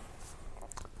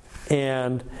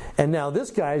 And now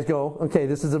this guy's go, okay,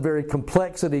 this is a very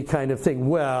complexity kind of thing.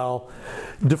 Well,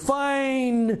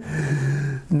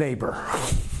 define neighbor.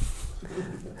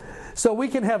 So we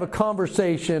can have a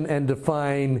conversation and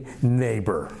define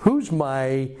neighbor. Who's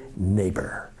my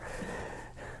neighbor?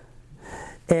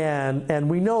 And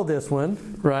we know this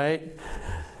one, right?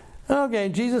 Okay,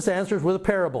 Jesus answers with a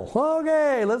parable.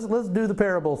 Okay, let's do the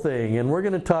parable thing, and we're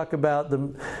going to talk about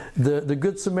the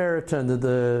Good Samaritan.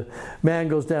 The man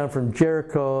goes down from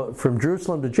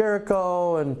Jerusalem to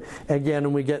Jericho, and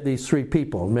again, we get these three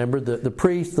people. Remember, the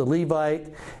priest, the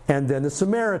Levite, and then the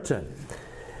Samaritan.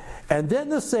 And then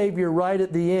the Savior, right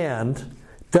at the end,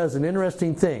 does an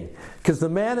interesting thing, because the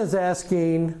man is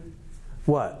asking,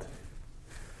 what?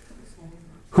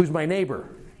 Who's my neighbor?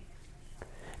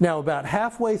 Now, about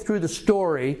halfway through the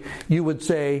story, you would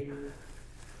say,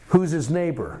 who's his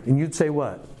neighbor? And you'd say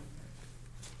what?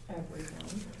 Everyone.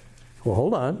 Well,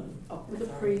 hold on. Oh, the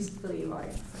priest, the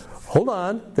Levite. Hold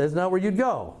on. That's not where you'd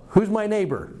go. Who's my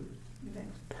neighbor?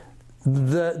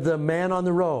 The man on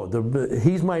the road.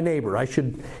 He's my neighbor. I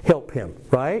should help him,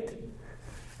 right?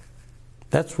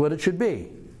 That's what it should be.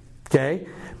 Okay?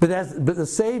 But the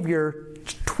Savior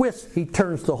twists, he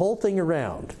turns the whole thing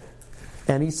around.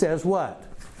 And he says what?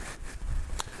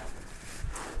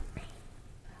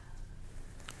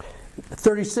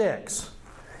 36.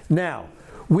 Now,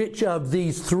 which of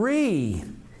these three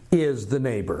is the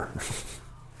neighbor?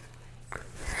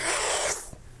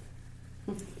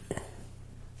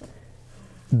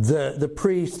 The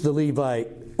priest, the Levite,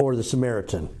 or the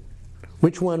Samaritan?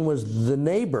 Which one was the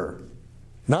neighbor?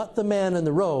 Not the man in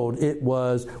the road. It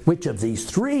was, which of these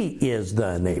three is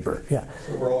the neighbor? Yeah.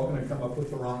 So we're all going to come up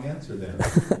with the wrong answer then.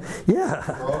 Yeah.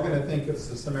 We're all going to think it's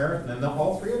the Samaritan, and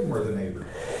all three of them were the neighbor.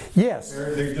 Yes.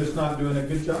 They're just not doing a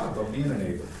good job of being a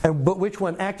neighbor. But which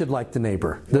one acted like the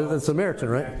neighbor? The Samaritan,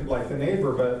 right? Acted like the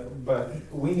neighbor, but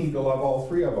we need to love all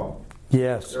three of them.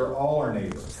 Yes. They're all our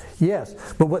neighbors. Yes.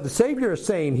 But what the Savior is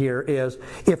saying here is,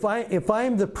 if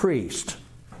I'm the priest,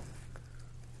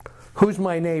 who's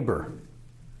my neighbor?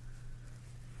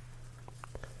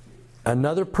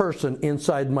 Another person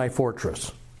inside my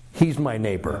fortress. He's my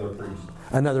neighbor.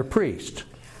 Another priest.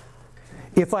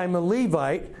 If I'm a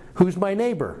Levite, who's my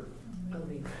neighbor?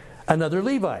 Another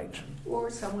Levite. Or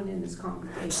someone in his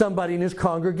congregation. Somebody in his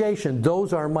congregation.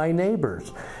 Those are my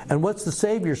neighbors. And what's the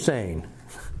Savior saying?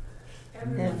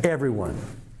 Everyone.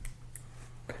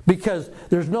 Because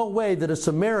there's no way that a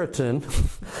Samaritan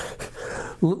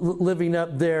living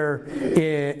up there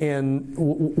in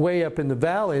way up in the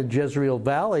valley, Jezreel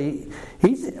Valley,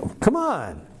 come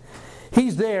on.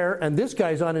 He's there, and this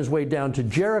guy's on his way down to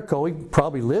Jericho. He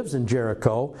probably lives in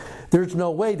Jericho. There's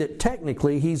no way that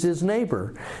technically he's his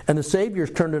neighbor. And the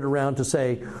Savior's turned it around to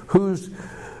say, who's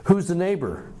the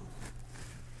neighbor?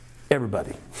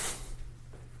 Everybody.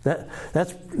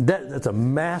 That's a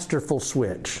masterful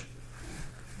switch.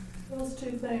 Those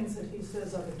two things that he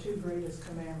says are the two greatest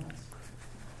commandments.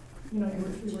 You know,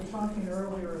 you were talking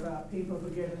earlier about people who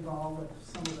get involved with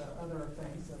some of the other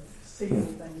things, the secret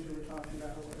things you were talking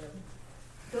about or whatever.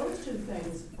 Those two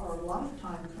things are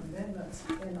lifetime commitments,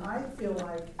 and I feel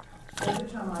like every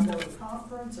time I go to a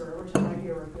conference or every time I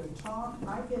hear a good talk,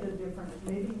 I get a different,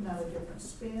 maybe not a different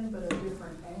spin, but a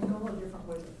different angle, a different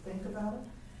way to think about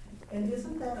it. And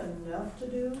isn't that enough to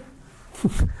do?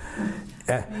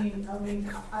 I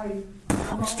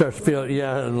start to feel,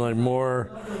 and like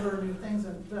more. Love to learn new things,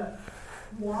 but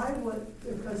why would?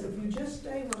 Because if you just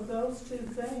stay with those two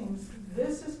things,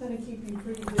 this is going to keep you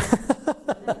pretty busy.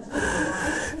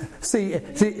 See, you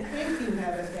think you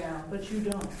have it down, but you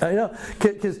don't. I know,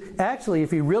 because actually,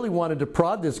 if he really wanted to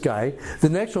prod this guy, the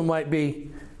next one might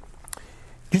be: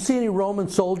 do you see any Roman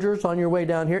soldiers on your way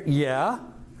down here? Yeah.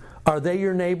 Are they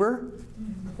your neighbor?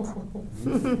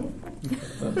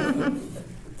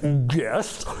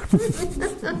 Yes.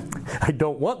 I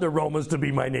don't want the Romans to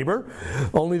be my neighbor.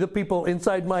 Only the people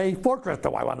inside my fortress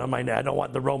do I want on my. I don't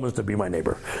want the Romans to be my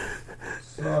neighbor.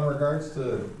 So in regards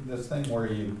to this thing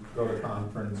where you go to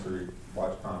conference or you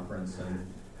watch conference and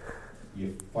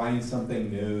you find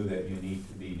something new that you need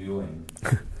to be doing,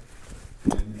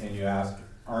 and you ask,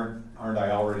 aren't I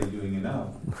already doing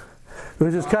enough?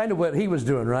 Which is kind of what he was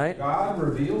doing, right? God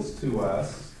reveals to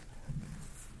us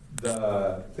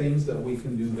the things that we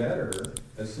can do better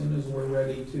as soon as we're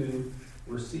ready to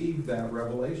receive that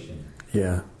revelation.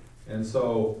 Yeah. And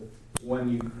so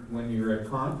when you're at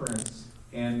conference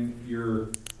and you're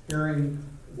hearing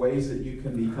ways that you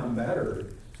can become better,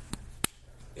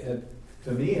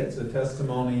 to me it's a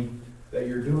testimony that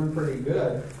you're doing pretty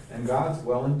good, and God's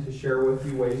willing to share with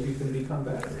you ways you can become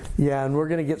better. Yeah, and we're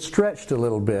going to get stretched a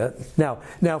little bit. Now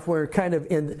if we're kind of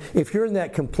if you're in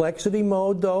that complexity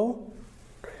mode, though,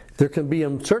 there can be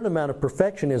a certain amount of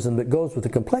perfectionism that goes with the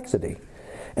complexity.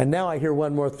 And now I hear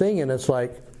one more thing, and it's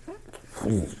like,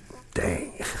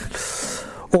 dang.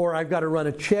 Or I've got to run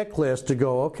a checklist to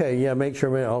go, okay, yeah, make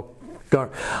sure. Oh, darn.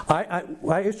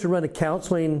 I used to run a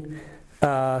counseling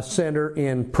center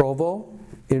in Provo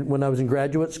when I was in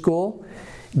graduate school.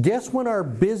 Guess when our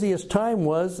busiest time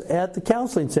was at the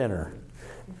counseling center?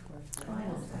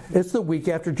 It's the week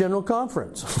after General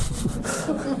Conference.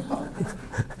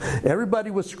 Everybody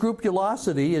with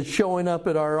scrupulosity is showing up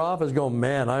at our office going,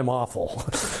 man, I'm awful.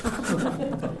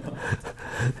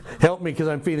 Help me because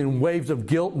I'm feeling waves of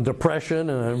guilt and depression.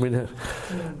 And I mean,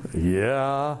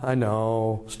 yeah, I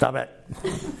know. Stop it.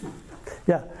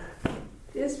 Yeah.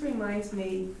 This reminds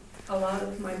me a lot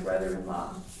of my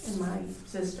brother-in-law and my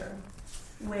sister,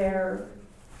 where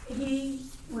he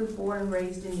was born and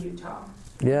raised in Utah.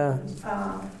 Yeah.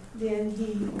 Then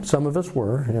he... Some of us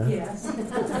were, yeah. Yes.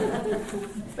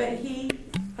 But he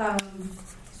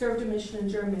served a mission in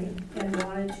Germany and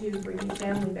wanted to bring his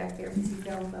family back there because he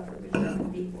fell in love with the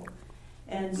German people.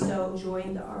 And so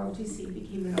joined the ROTC,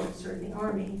 became an officer in the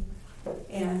Army.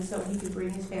 And so he could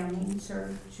bring his family and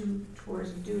serve 2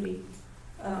 tours of duty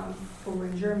over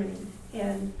in Germany.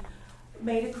 And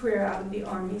made a career out of the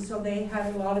Army, so they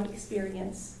had a lot of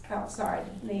experience outside.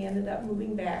 And they ended up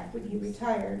moving back when he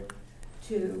retired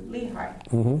to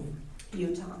Lehi,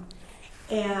 Utah.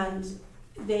 And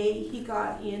he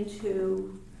got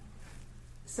into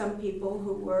some people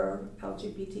who were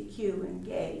LGBTQ and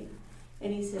gay.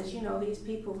 And he says, these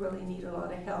people really need a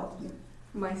lot of help.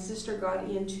 My sister got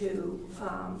into,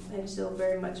 and still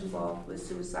very much involved with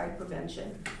suicide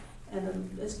prevention,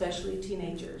 and especially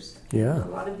teenagers. Yeah. A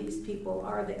lot of these people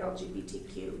are the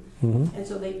LGBTQ. And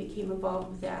so they became involved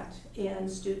with that. And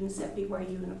students at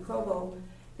BYU and Provo,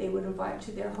 they would invite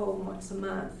to their home once a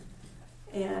month,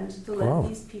 and to let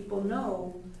these people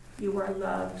know you are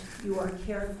loved, you are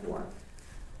cared for.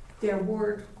 Their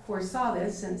ward, of course, saw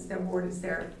this, since their ward is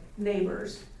their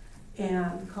neighbors,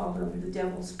 and called them the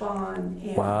devil's spawn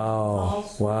and all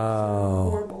sorts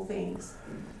of horrible things.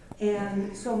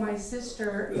 And so my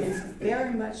sister is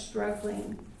very much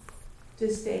struggling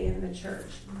to stay in the church.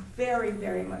 Very,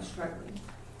 very much struggling.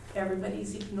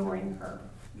 Everybody's ignoring her.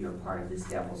 You're part of this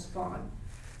devil's spawn.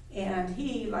 And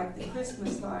he, like the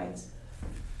Christmas lights,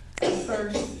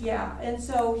 first, yeah. And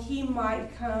so he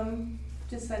might come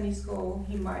to Sunday school,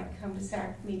 he might come to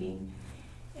SAC meeting,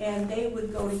 and they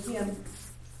would go to him,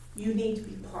 you need to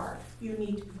be part. You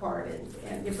need to be part.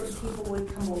 And different people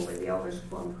would come over, the elders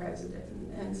forum president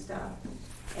and stuff,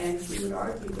 and he would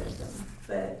argue with them.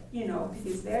 But, if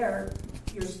he's there,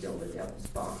 you're still the devil's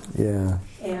spawn. Yeah.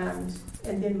 And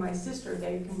then my sister,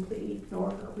 they completely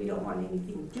ignore her. We don't want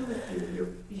anything to do with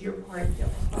you. You're part of the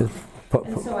devil's spawn.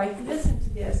 And so I listened to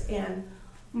this, and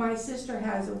my sister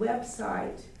has a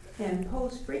website and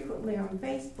posts frequently on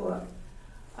Facebook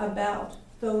about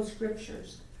those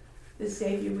scriptures. The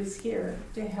Savior was here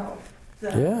to help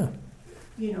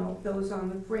those on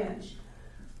the fringe.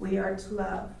 We are to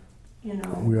love, We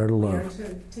are to love. We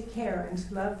are to care and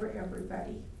to love for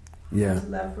everybody. Yeah. And to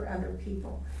love for other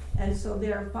people. And so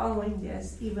they're following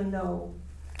this, even though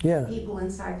people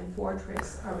inside the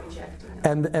fortress are rejecting it.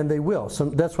 And they will.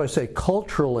 That's why I say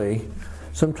culturally,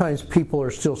 sometimes people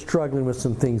are still struggling with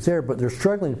some things there, but they're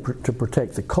struggling to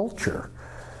protect the culture.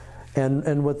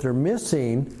 And what they're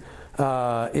missing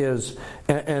is,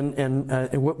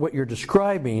 and what you're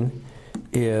describing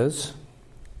is,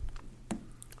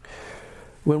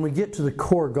 when we get to the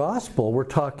core gospel, we're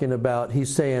talking about,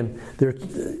 he's saying,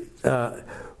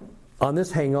 on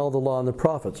this hang all the law and the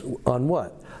prophets. On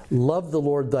what? Love the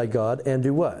Lord thy God and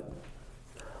do what?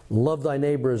 Love thy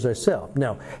neighbor as thyself.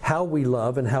 Now, how we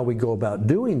love and how we go about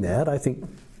doing that, I think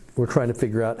we're trying to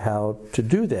figure out how to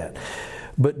do that.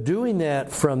 But doing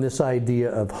that from this idea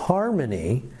of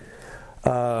harmony,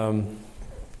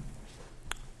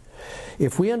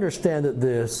 if we understand that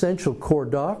the essential core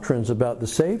doctrines about the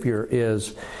Savior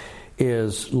is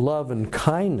love and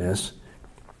kindness,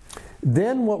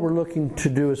 then what we're looking to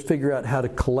do is figure out how to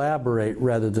collaborate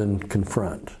rather than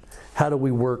confront. How do we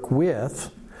work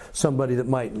with somebody that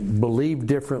might believe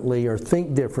differently or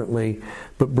think differently,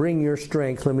 but bring your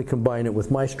strength, let me combine it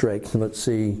with my strengths, and let's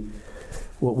see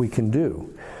what we can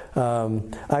do.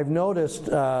 I've noticed,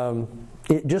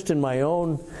 just in my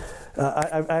own,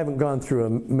 I haven't gone through a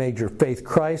major faith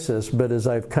crisis, but as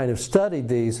I've kind of studied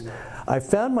these, I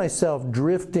found myself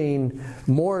drifting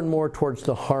more and more towards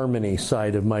the harmony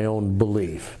side of my own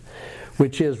belief,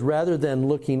 which is rather than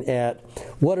looking at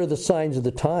what are the signs of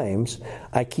the times,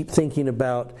 I keep thinking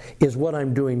about, is what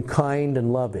I'm doing kind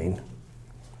and loving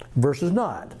versus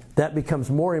not? That becomes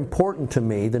more important to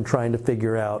me than trying to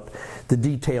figure out the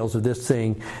details of this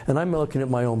thing. And I'm looking at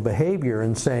my own behavior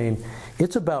and saying,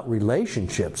 it's about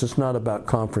relationships. It's not about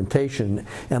confrontation.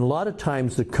 And a lot of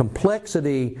times the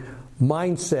complexity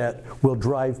mindset will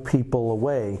drive people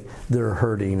away that are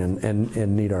hurting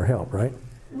and need our help, right?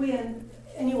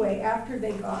 Anyway, after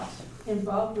they got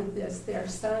involved with this, their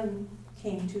son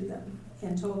came to them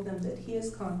and told them that he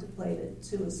has contemplated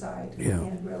suicide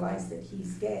and realized that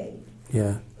he's gay.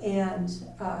 Yeah. And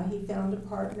he found a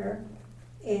partner,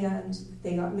 and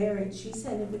they got married. She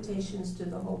sent invitations to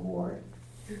the whole board,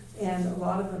 and a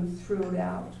lot of them threw it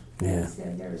out. And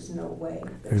said there's no way.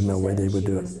 But there's no way they would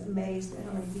do it. She was amazed at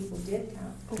how many people did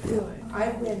come. Yeah. I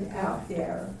went out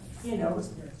there, you know,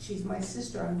 she's my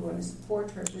sister, I'm going to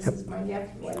support her. This is my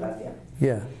nephew, I love him.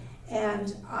 Yeah.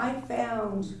 And I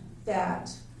found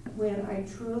that when I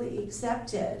truly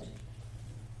accepted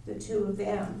the two of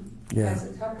them as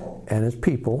a couple and as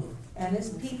people and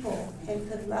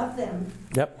could love them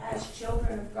as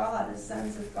children of God, as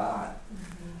sons of God,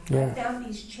 I found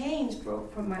these chains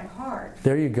broke from my heart.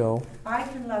 There you go. I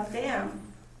can love them.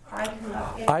 I can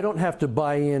love them. I don't have to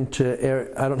buy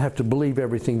into, I don't have to believe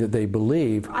everything that they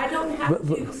believe. I don't have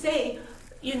to say,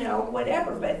 you know,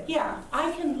 whatever, but yeah,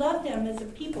 I can love them as a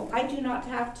people. I do not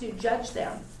have to judge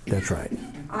them. That's right.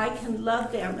 I can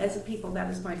love them as a people.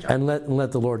 That is my job. And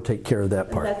let the Lord take care of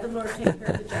that part. Let the Lord take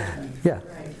care of the judgment. Yeah.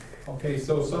 Right. Okay,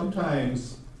 so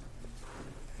sometimes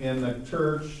in the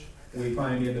church we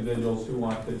find individuals who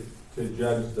want to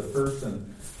judge the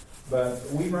person, but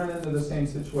we run into the same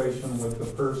situation with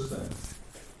the person.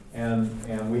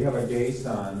 And we have a gay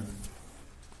son,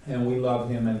 and we love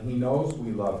him, and he knows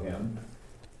we love him,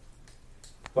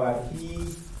 but he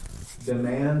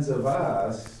demands of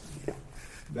us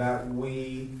that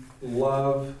we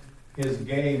love his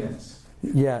gayness.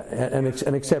 Yeah,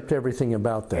 and accept everything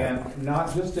about that. And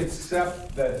not just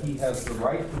accept that he has the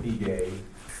right to be gay,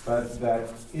 but that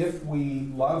if we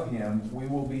love him, we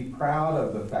will be proud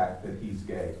of the fact that he's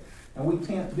gay. And we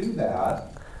can't do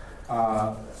that.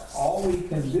 All we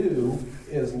can do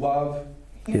is love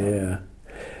him.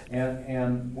 Yeah.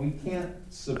 And we can't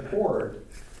support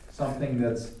something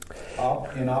that's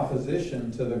in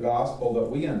opposition to the gospel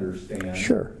that we understand.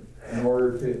 Sure. In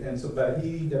order to, and so, but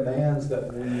he demands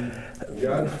that we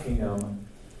judge him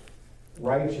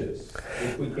righteous,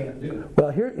 which we can't do. Well,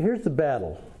 here's the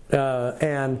battle,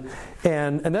 and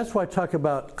that's why I talk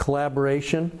about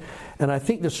collaboration. And I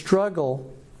think the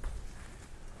struggle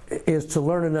is to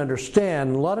learn and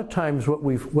understand. A lot of times, what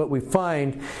we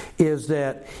find is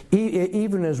that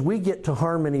even as we get to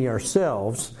harmony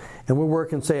ourselves, and we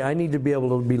work and say, I need to be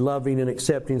able to be loving and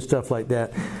accepting, stuff like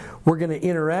that, we're going to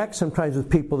interact sometimes with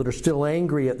people that are still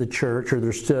angry at the church, or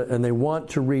and they want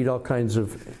to read all kinds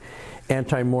of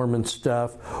anti-Mormon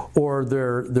stuff, or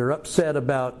they're upset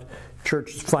about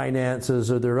church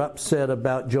finances, or they're upset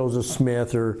about Joseph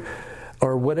Smith, or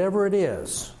whatever it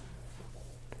is.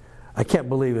 I can't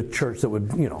believe a church that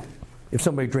would, you know, if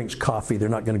somebody drinks coffee, they're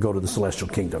not going to go to the celestial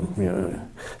kingdom. You know,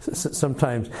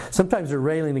 sometimes they're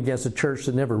railing against a church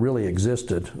that never really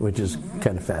existed, which is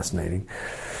kind of fascinating.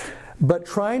 But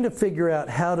trying to figure out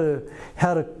how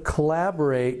to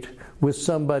collaborate with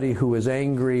somebody who is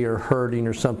angry or hurting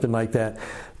or something like that,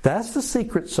 that's the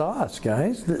secret sauce,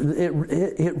 guys.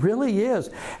 It really is.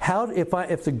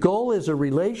 If the goal is a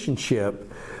relationship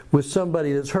with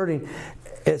somebody that's hurting,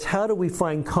 it's how do we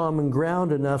find common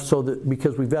ground enough so that,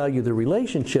 because we value the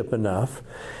relationship enough.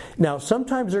 Now,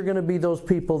 sometimes there are going to be those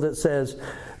people that says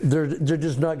they're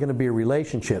just not going to be a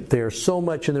relationship. They are so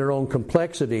much in their own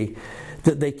complexity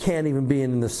that they can't even be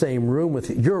in the same room with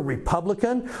you. You're a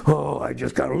Republican? Oh, I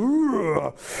just got,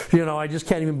 I just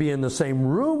can't even be in the same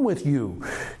room with you.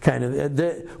 Kind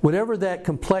of, whatever that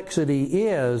complexity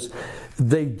is,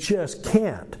 they just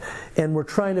can't. And we're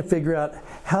trying to figure out,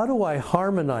 how do I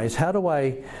harmonize? How do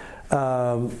I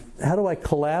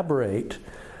collaborate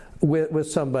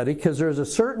with somebody? Because there's a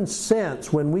certain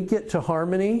sense when we get to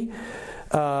harmony,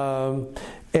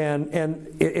 and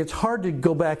it's hard to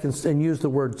go back and use the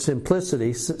word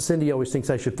simplicity. Cindy always thinks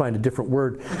I should find a different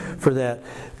word for that.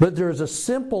 But there's a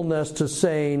simpleness to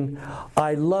saying,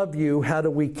 I love you, how do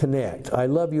we connect? I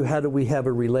love you, how do we have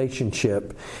a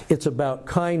relationship? It's about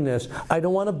kindness. I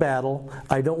don't want to battle.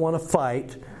 I don't want to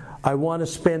fight. I want to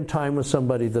spend time with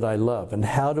somebody that I love. And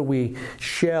how do we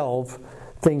shelve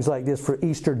things like this for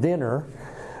Easter dinner?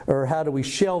 Or how do we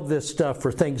shelve this stuff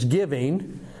for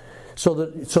Thanksgiving? So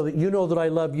that you know that I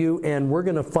love you, and we're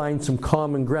going to find some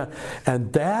common ground.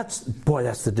 And that's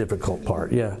the difficult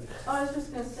part, yeah. I was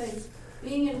just going to say,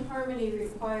 being in harmony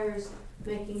requires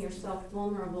making yourself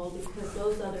vulnerable, because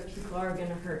those other people are going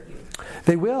to hurt you.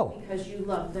 They will. Because you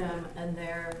love them, and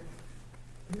they're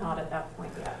not at that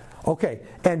point yet. Okay,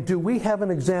 and do we have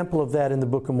an example of that in the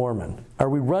Book of Mormon? Are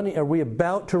we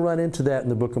about to run into that in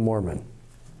the Book of Mormon?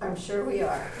 I'm sure we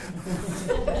are.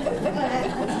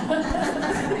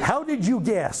 How did you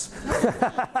guess?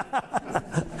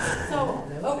 So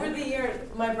over the years,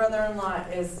 my brother-in-law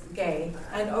is gay,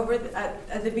 and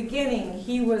at the beginning,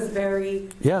 he was very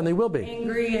And they will be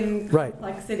angry and right.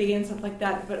 complexity and stuff like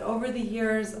that. But over the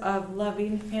years of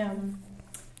loving him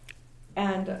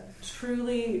and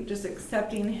truly just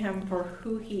accepting him for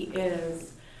who he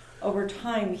is, over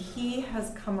time, he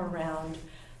has come around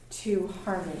to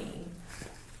harmony.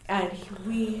 And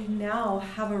we now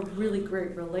have a really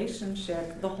great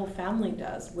relationship, the whole family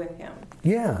does, with him.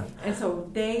 Yeah. And so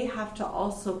they have to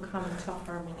also come to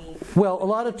harmony. Well, a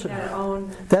lot of their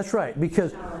own. That's right,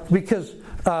 because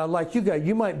like you guys,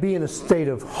 you might be in a state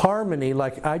of harmony.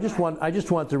 Like I just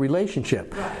want the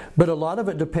relationship, Right. But a lot of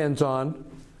it depends on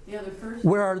The other person.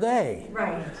 where are they.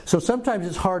 Right. So sometimes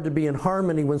it's hard to be in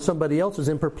harmony when somebody else is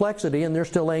in perplexity and they're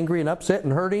still angry and upset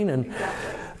and hurting and.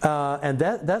 Exactly. And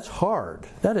that's hard.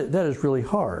 That is really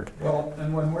hard. Well,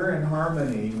 and when we're in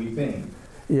harmony, we think.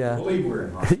 Yeah. Believe we're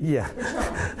in harmony. Yeah.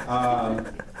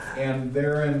 And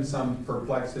they're in some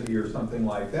perplexity or something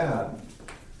like that.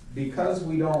 Because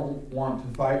we don't want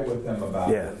to fight with them about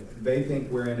it, they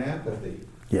think we're in apathy.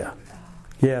 Yeah.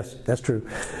 Yes, that's true.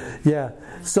 Yeah.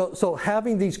 So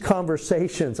having these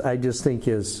conversations, I just think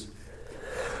is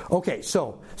okay.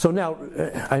 So now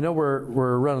I know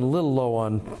we're running a little low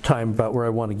on time about where I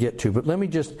want to get to, but let me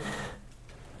just.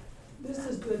 This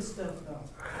is good stuff, though.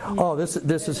 Oh, this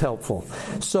is helpful.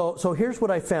 So here's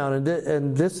what I found,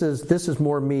 and this is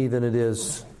more me than it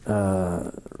is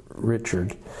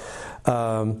Richard,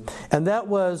 and that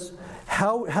was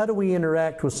how do we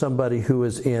interact with somebody who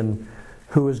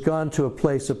has gone to a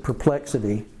place of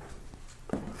perplexity.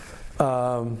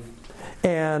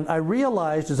 And I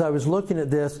realized as I was looking at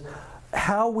this,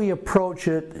 how we approach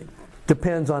it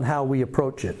depends on how we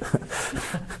approach it.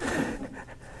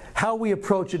 How we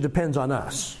approach it depends on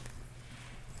us.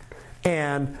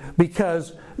 And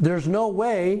because there's no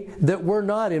way that we're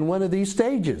not in one of these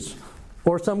stages,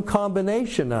 or some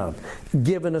combination of,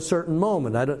 given a certain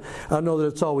moment. I don't know that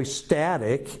it's always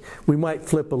static. We might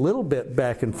flip a little bit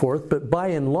back and forth, but by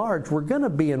and large, we're going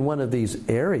to be in one of these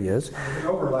areas. They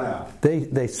overlap.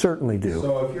 They certainly do.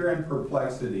 So if you're in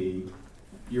perplexity,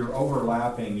 you're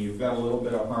overlapping. You've got a little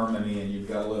bit of harmony and you've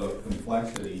got a little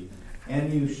complexity,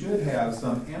 and you should have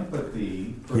some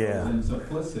empathy for those in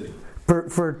simplicity.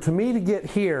 To me to get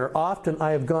here, often I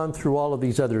have gone through all of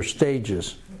these other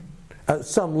stages. At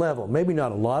some level, maybe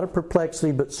not a lot of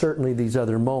perplexity, but certainly these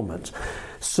other moments.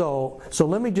 So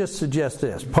let me just suggest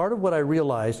this. Part of what I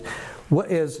realized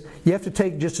is you have to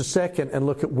take just a second and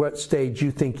look at what stage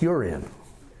you think you're in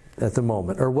at the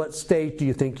moment, or what stage do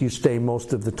you think you stay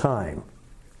most of the time.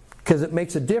 Because it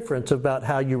makes a difference about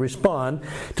how you respond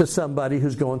to somebody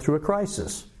who's going through a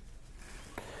crisis.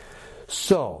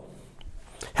 So,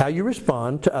 how you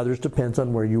respond to others depends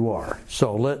on where you are.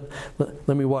 So let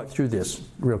me walk through this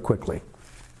real quickly.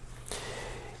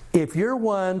 If you're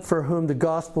one for whom the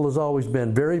gospel has always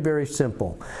been very, very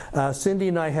simple, Cindy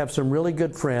and I have some really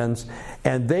good friends,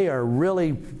 and they are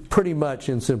really pretty much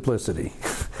in simplicity.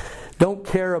 Don't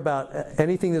care about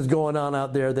anything that's going on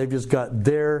out there. They've just got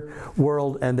their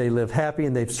world, and they live happy,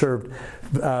 and they've served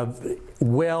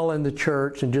well in the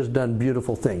church and just done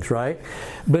beautiful things, right?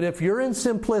 But if you're in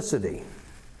simplicity,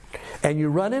 and you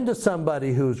run into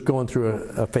somebody who's going through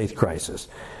a faith crisis,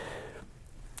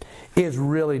 it's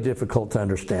really difficult to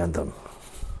understand them.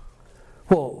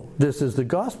 Well, this is the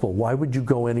gospel. Why would you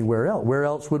go anywhere else? Where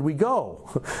else would we go?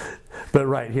 But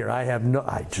right here,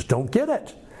 I just don't get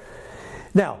it.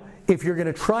 Now, if you're going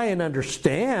to try and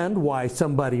understand why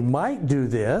somebody might do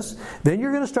this, then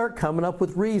you're going to start coming up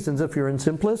with reasons if you're in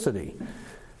simplicity.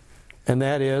 And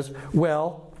that is,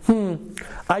 well,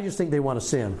 I just think they want to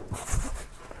sin.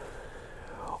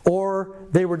 Or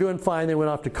they were doing fine, they went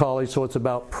off to college, so it's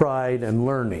about pride and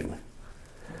learning.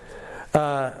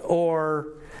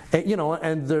 Sometimes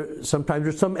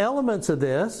there's some elements of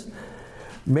this.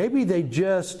 Maybe they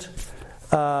just,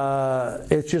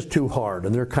 it's just too hard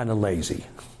and they're kind of lazy.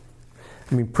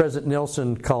 I mean, President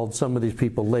Nelson called some of these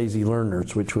people lazy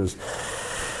learners, which was,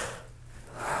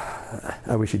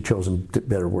 I wish he'd chosen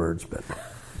better words, but.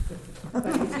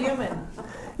 He's human.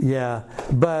 Yeah,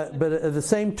 but at the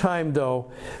same time,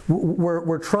 though,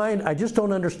 we're trying. I just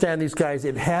don't understand these guys.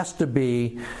 It has to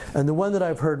be, and the one that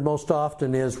I've heard most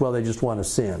often is, well, they just want to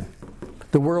sin.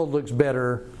 The world looks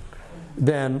better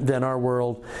than our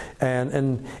world,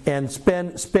 and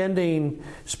spending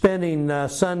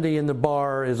Sunday in the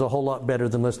bar is a whole lot better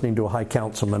than listening to a high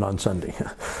councilman on Sunday.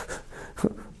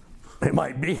 It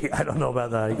might be. I don't know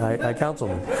about the high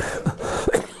councilman.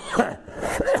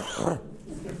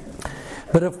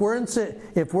 But if we're in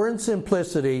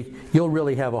simplicity, you'll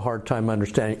really have a hard time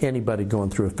understanding anybody going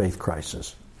through a faith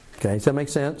crisis. Okay, does that make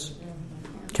sense?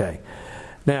 Okay.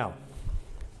 Now,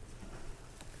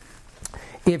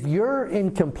 if you're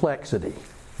in complexity,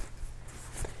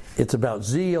 it's about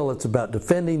zeal, it's about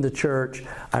defending the church.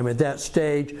 I'm at that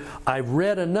stage. I've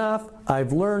read enough,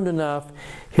 I've learned enough.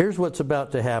 Here's what's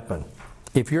about to happen.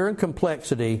 If you're in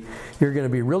complexity, you're going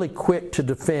to be really quick to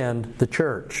defend the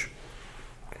church.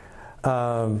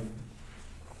 And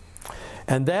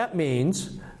that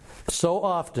means, so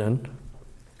often,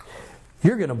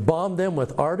 you're going to bomb them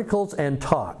with articles and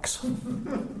talks.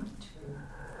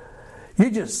 You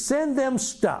just send them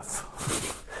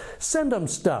stuff. Send them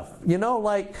stuff.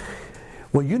 Like,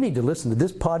 well, you need to listen to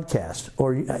this podcast.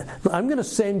 Or I'm going to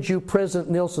send you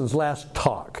President Nelson's last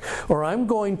talk. Or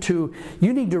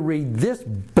you need to read this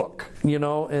book.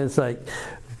 And it's like,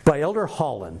 by Elder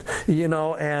Holland,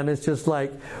 and it's just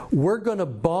like, we're going to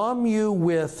bomb you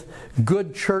with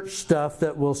good church stuff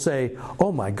that will say,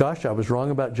 oh my gosh, I was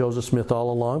wrong about Joseph Smith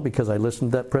all along because I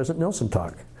listened to that President Nelson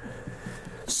talk.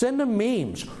 Send them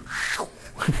memes.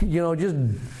 Just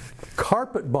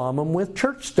carpet bomb them with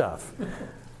church stuff.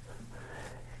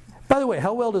 By the way,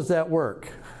 how well does that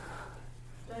work?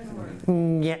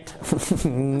 Yet.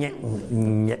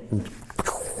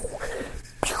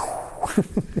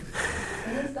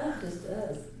 It's not just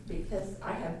us, because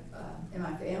I have, in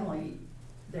my family,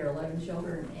 there are 11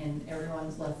 children, and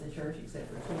everyone's left the church except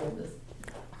for 2 of us.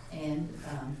 And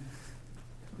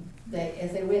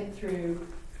as they went through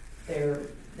their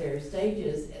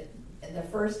stages, the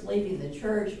first leaving the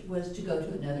church was to go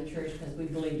to another church because we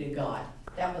believed in God.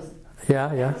 That was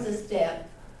a step,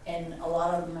 and a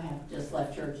lot of them have just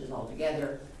left churches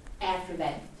altogether after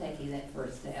that, taking that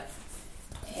first step.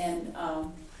 And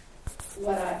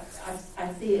what I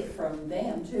see it from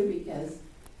them too, because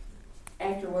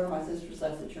after one of my sisters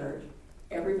left the church,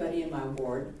 everybody in my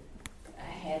ward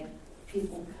had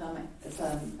people come.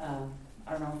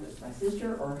 I don't know if it's my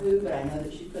sister or who, but I know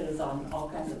that she put us on all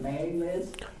kinds of mailing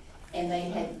lists, and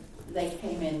they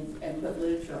came in and put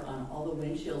literature on all the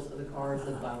windshields of the cars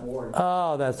of my ward.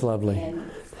 Oh, that's lovely. And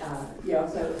so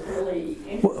it was really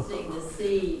interesting to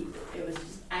see. It was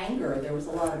just anger. There was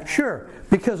a lot of anger. Sure,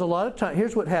 because a lot of times,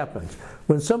 here's what happens.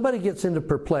 When somebody gets into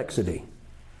perplexity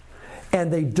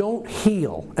and they don't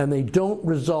heal and they don't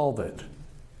resolve it,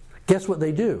 guess what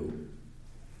they do?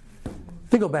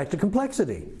 They go back to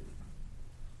complexity.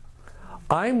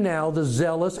 I'm now the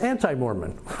zealous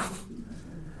anti-Mormon.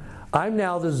 I'm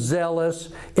now the zealous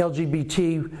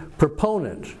LGBT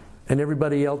proponent, and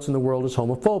everybody else in the world is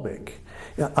homophobic.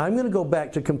 I'm going to go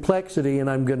back to complexity, and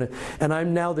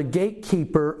I'm now the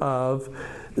gatekeeper of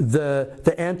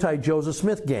the anti-Joseph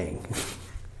Smith gang.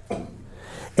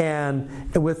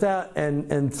 And with that,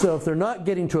 and so if they're not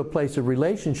getting to a place of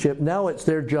relationship, now it's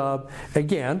their job.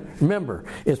 Again, remember,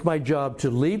 it's my job to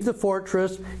leave the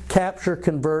fortress, capture,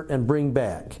 convert, and bring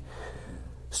back.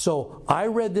 So I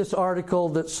read this article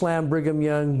that slammed Brigham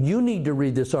Young. You need to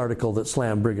read this article that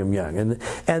slammed Brigham Young.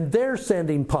 And they're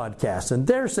sending podcasts, and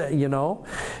they're saying,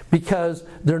 because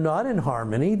they're not in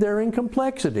harmony, they're in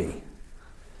complexity.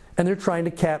 And they're trying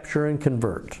to capture and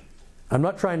convert. I'm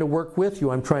not trying to work with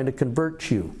you, I'm trying to convert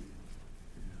you.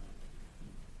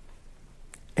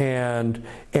 And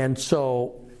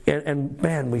so,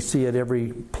 man, we see it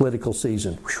every political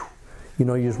season. You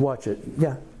just watch it.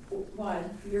 Yeah. while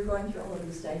you're going through all of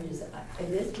the stages,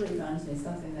 this reminds me of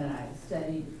something that I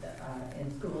studied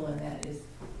in school, and that is,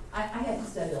 I had to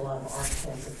study a lot of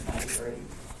architecture for my degree.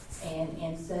 And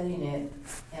in studying it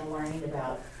and learning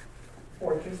about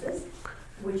fortresses,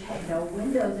 which had no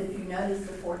windows. If you notice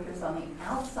the fortress on the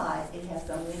outside, it has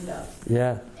no windows.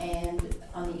 Yeah. And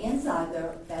on the inside,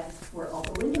 that's where all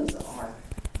the windows are.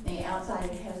 On the outside,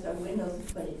 it has no windows,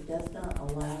 but it does not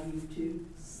allow you to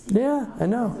see. Yeah, I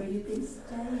know. So you can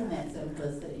stay in that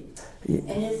simplicity. Yeah.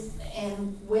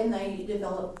 And when they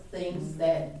develop things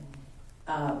that,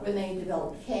 when they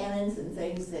developed cannons and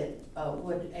things that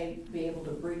would be able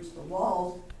to breach the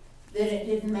walls, then it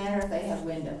didn't matter if they had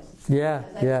windows. Yeah,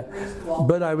 yeah.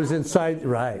 But I was inside,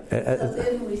 right. So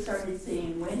then we started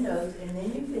seeing windows, and then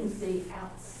you can see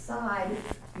outside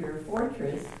your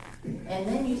fortress, and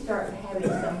then you start having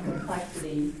some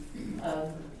complexity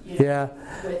of, yeah.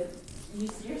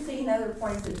 You're seeing other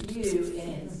points of view,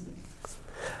 and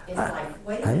it's like,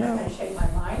 wait a minute, I'm going to shake my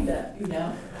mind up,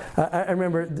 I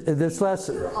remember this last...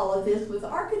 All of this was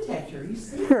architecture, you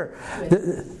see. Sure.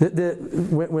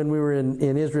 When we were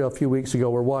in Israel a few weeks ago,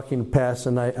 we're walking past,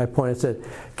 and I pointed and said,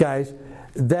 guys,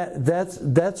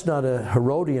 that's not a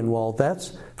Herodian wall,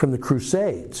 that's from the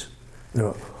Crusades.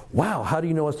 Wow, how do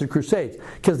you know it's the Crusades?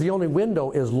 Because the only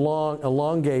window is long,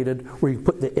 elongated, where you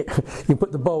put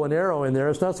the bow and arrow in there.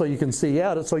 It's not so you can see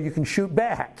out; it's so you can shoot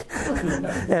back.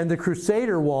 And the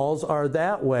Crusader walls are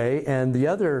that way, and the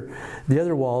other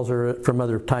walls are from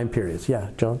other time periods. Yeah,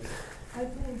 John. I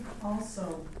think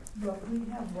also, but we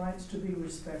have rights to be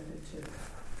respected too.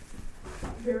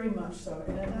 Very much so,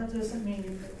 and that doesn't mean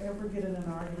you could ever get in an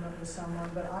argument with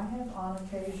someone. But I have, on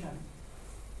occasion,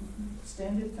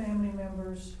 extended family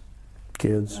members,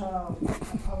 kids. I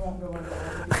won't go into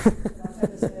that. I've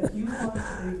had to say, if you want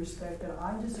to be respected,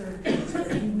 I deserve to be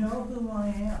respected. You know who I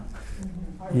am.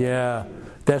 Yeah,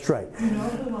 that's right. You know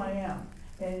who I am,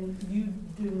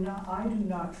 and I do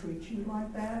not treat you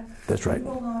like that. That's right. You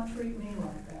will not treat me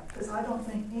like that, because I don't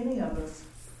think any of us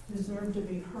deserve to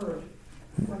be hurt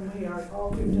when we are all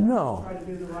we've done is try to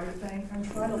do the right thing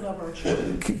and try to love our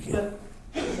children. But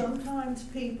sometimes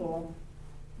people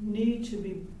need to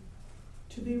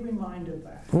be reminded of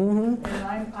that. Mm-hmm.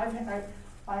 And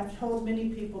I've told many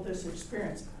people this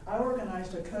experience. I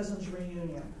organized a cousins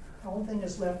reunion. The whole thing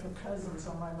is left of cousins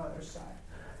on my mother's side.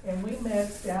 And we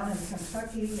met down in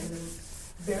Kentucky, in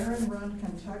Barren Run,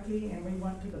 Kentucky, and we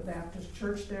went to the Baptist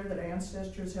church there that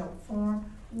ancestors helped form.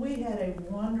 We had a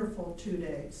wonderful 2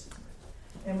 days.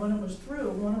 And when it was through,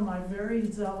 one of my very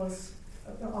zealous,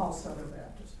 all Southern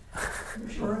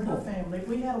Baptists, her and her family,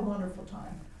 we had a wonderful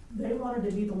time. They wanted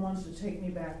to be the ones to take me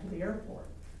back to the airport.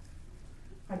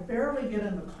 I barely get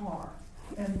in the car,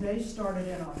 and they started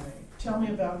in on me. Tell me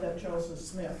about that Joseph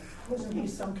Smith. Wasn't he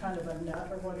some kind of a nut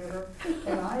or whatever?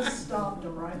 And I stopped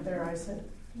him right there. I said,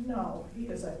 no, he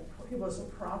was a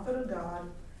prophet of God,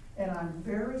 and I'm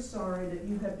very sorry that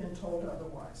you have been told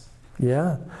otherwise.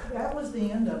 Yeah. That was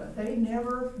the end of it. They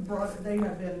never they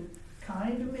have been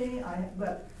kind to me,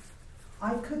 but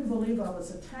I couldn't believe I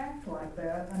was attacked like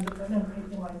that and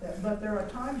anything like that. But there are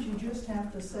times you just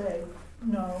have to say,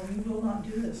 no, you will not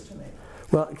do this to me.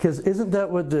 Well, because isn't that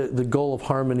what the goal of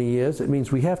harmony is? It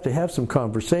means we have to have some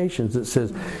conversations that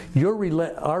says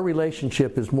our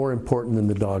relationship is more important than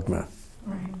the dogma.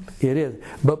 Right. It is.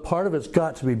 But part of it's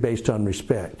got to be based on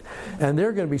respect. And there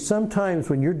are going to be some times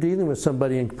when you're dealing with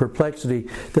somebody in perplexity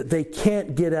that they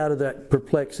can't get out of that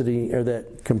perplexity or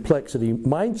that complexity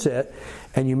mindset,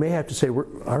 and you may have to say,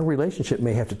 our relationship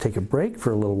may have to take a break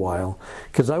for a little while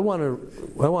because I want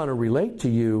to relate to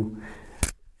you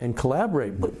and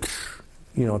collaborate. But,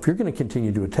 if you're going to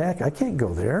continue to attack, I can't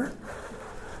go there.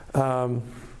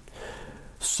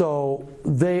 So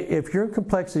if your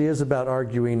complexity is about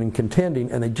arguing and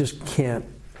contending, and they just can't.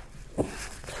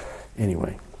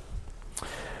 Anyway.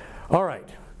 All right.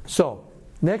 So,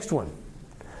 next one.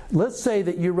 Let's say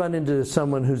that you run into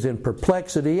someone who's in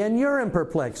perplexity, and you're in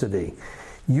perplexity.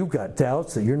 You've got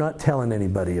doubts that you're not telling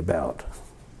anybody about.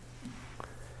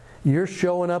 You're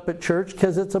showing up at church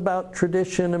because it's about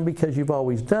tradition and because you've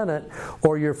always done it,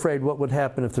 or you're afraid what would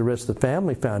happen if the rest of the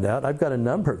family found out. I've got a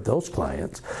number of those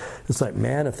clients. It's like,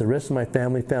 man, if the rest of my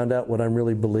family found out what I'm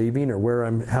really believing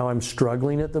or how I'm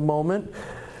struggling at the moment,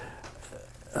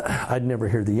 I'd never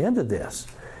hear the end of this.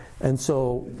 And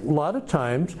so a lot of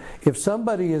times, if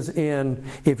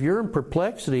you're in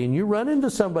perplexity and you run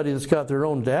into somebody that's got their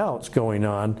own doubts going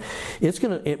on,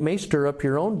 it may stir up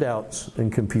your own doubts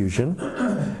and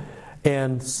confusion.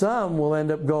 And some will end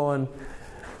up going,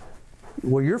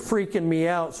 well, you're freaking me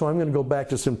out, so I'm going to go back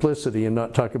to simplicity and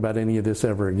not talk about any of this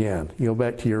ever again. You go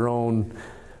back to your own.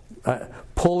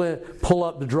 pull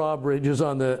up the drawbridges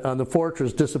on the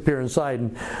fortress, disappear inside,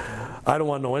 and I don't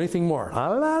want to know anything more. La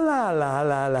la la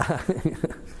la la.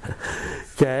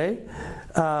 Okay.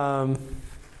 Won't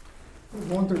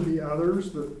there be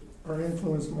others that are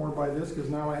influenced more by this because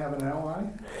now I have an ally?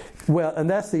 Well, and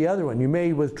that's the other one. You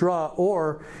may withdraw,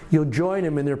 or you'll join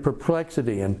them in their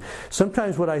perplexity. And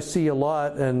sometimes what I see a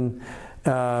lot, and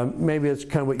maybe it's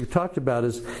kind of what you talked about,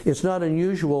 is it's not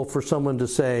unusual for someone to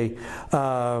say,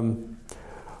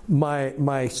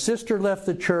 my sister left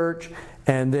the church,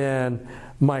 and then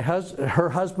her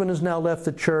husband has now left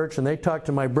the church, and they talked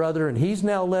to my brother, and he's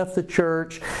now left the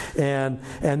church, and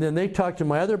then they talked to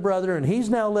my other brother, and he's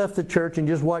now left the church, and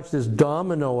just watch this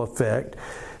domino effect.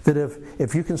 That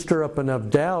if you can stir up enough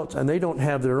doubts, and they don't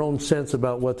have their own sense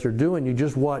about what they're doing, you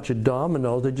just watch a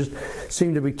domino. They just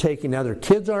seem to be taking. Now their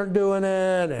kids aren't doing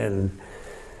it, and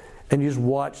you just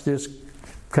watch this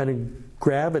kind of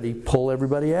gravity pull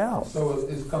everybody out. So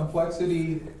is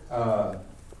complexity?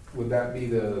 Would that be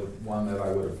the one that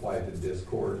I would apply to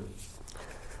discord?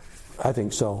 I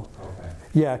think so. Okay.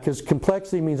 Yeah, because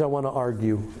complexity means I want to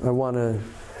argue. I want to,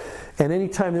 and any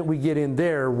time that we get in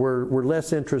there, we're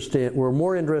less interested. We're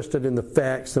more interested in the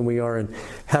facts than we are in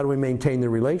how do we maintain the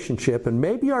relationship. And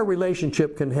maybe our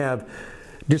relationship can have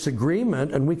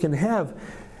disagreement, and we can have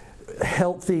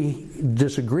healthy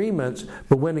disagreements.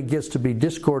 But when it gets to be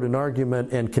discord and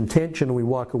argument and contention, we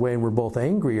walk away and we're both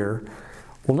angrier.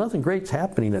 Well, nothing great's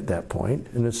happening at that point,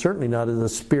 and it's certainly not in the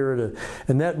spirit of,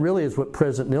 and that really is what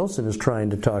President Nielsen is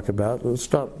trying to talk about.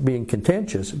 Stop being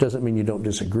contentious. It doesn't mean you don't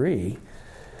disagree.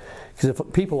 Because if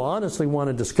people honestly want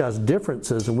to discuss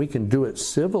differences and we can do it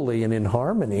civilly and in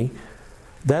harmony,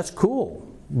 that's cool.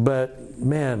 But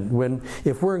man,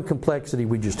 if we're in complexity,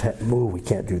 we just we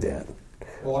can't do that.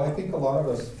 Well, I think a lot of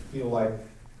us feel like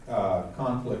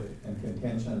conflict and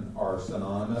contention are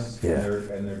synonymous, yeah.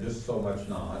 and they're just so much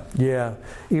not. Yeah,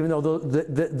 even though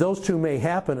those two may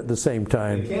happen at the same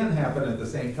time. They can happen at the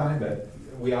same time, but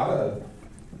we ought to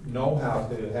know how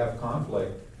to have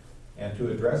conflict and to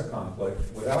address conflict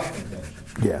without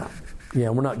contention. Yeah,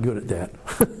 we're not good at that.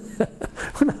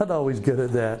 We're not always good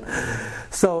at that.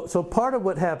 So part of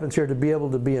what happens here to be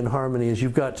able to be in harmony is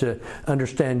you've got to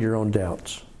understand your own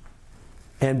doubts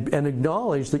and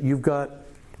acknowledge that you've got,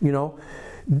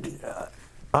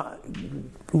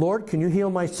 Lord, can you heal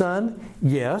my son?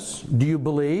 Yes. Do you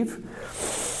believe?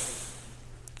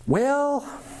 Well,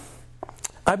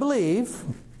 I believe.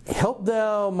 Help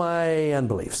thou my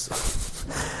unbeliefs.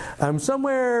 I'm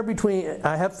somewhere between.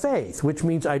 I have faith, which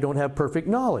means I don't have perfect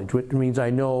knowledge, which means I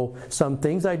know some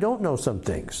things, I don't know some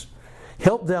things.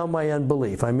 Help thou my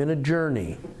unbelief. I'm in a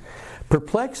journey.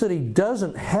 Perplexity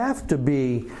doesn't have to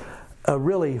be a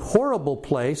really horrible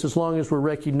place as long as we're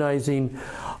recognizing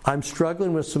I'm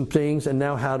struggling with some things, and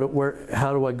now how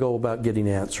do I go about getting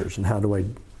answers, and how do I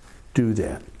do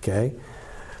that? Okay.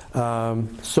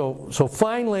 So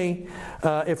finally,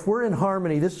 if we're in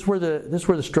harmony, this is where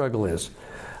the struggle is.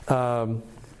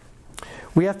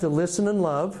 We have to listen and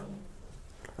love.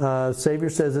 Savior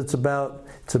says it's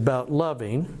about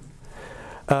loving.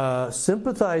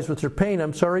 Sympathize with their pain.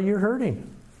 I'm sorry you're hurting.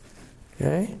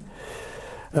 Okay.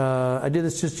 I did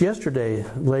this just yesterday.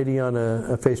 A lady on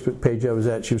a Facebook page I was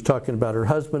at, she was talking about her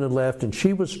husband had left and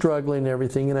she was struggling and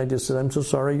everything, and I just said, I'm so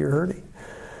sorry you're hurting.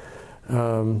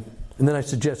 And then I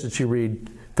suggested she read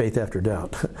Faith After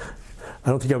Doubt. I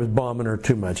don't think I was bombing her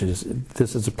too much.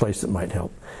 This is a place that might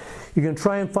help. You can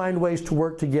try and find ways to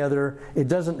work together. It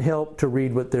doesn't help to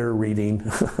read what they're reading.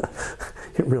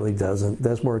 It really doesn't.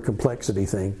 That's more a complexity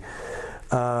thing.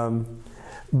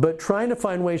 But trying to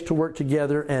find ways to work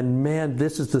together, and man,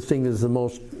 this is the thing that is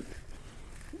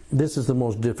this is the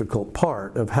most difficult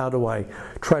part of how do I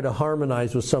try to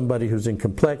harmonize with somebody who's in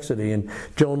complexity. And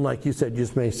Joan, like you said,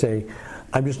 just may say,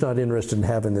 I'm just not interested in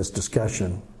having this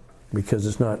discussion because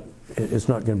it's not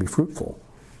going to be fruitful.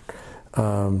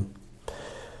 Okay,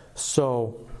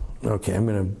 I'm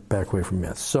going to back away from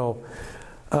myths. So,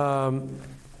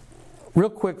 real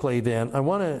quickly then, I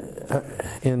want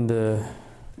to,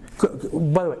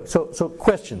 by the way, so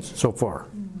questions so far?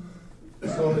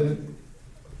 So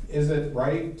is it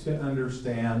right to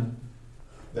understand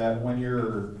that when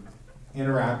you're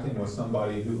interacting with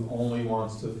somebody who only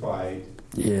wants to fight,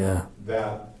 yeah,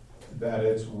 that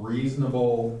it's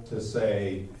reasonable to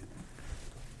say,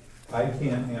 I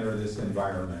can't enter this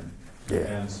environment. Yeah.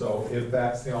 And so if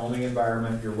that's the only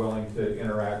environment you're willing to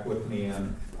interact with me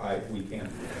in, we can't.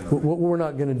 We're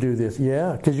not going to do this.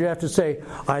 Yeah, because you have to say,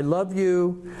 I love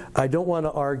you, I don't want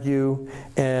to argue,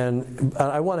 and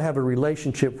I want to have a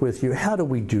relationship with you. How do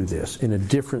we do this in a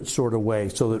different sort of way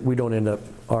so that we don't end up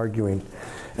arguing?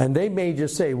 And they may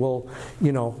just say, well,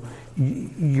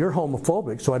 you're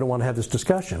homophobic, so I don't want to have this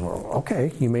discussion. Well,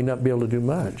 okay, you may not be able to do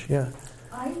much. Yeah.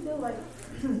 I feel like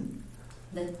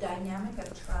the dynamic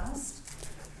of trust,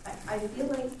 I feel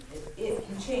like it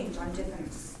can change on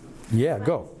different. Yeah,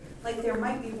 go. Like there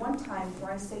might be one time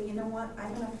where I say, you know what,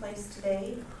 I'm in a place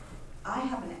today, I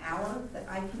have an hour that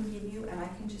I can give you and I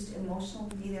can just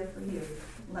emotionally be there for you.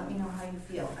 Let me know how you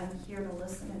feel. I'm here to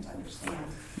listen and to understand.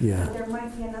 Yeah. But there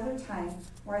might be another time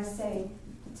where I say,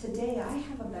 today I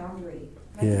have a boundary.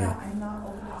 Right now I'm not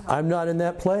open to talk. I'm not in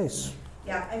that place.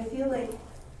 Yeah, I feel like,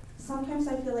 sometimes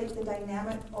I feel like the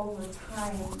dynamic over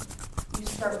time, you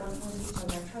start working with each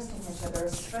other and trusting each other,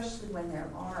 especially when there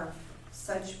are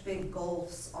such big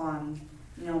gulfs on,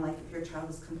 you know, like if your child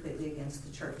is completely against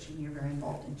the church and you're very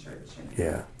involved in church. And,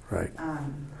 Yeah, right.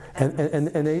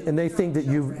 And they think that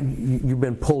you've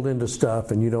been pulled into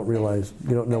stuff and you don't realize,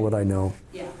 you don't know what I know.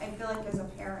 Yeah, I feel like as a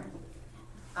parent,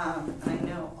 and I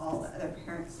know all the other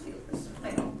parents feel this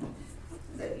way,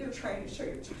 that you're trying to show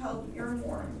your child you're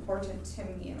more important to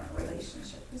me, and our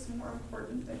relationship is more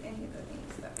important than any of the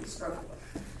things that we struggle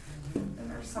with. And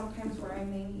there are some times where I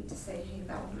may need to say, hey,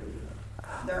 boundary.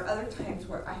 There are other times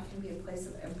where I can be a place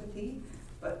of empathy,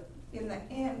 but in the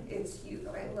end, it's you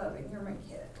that I love, and you're my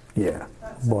kid. Yeah.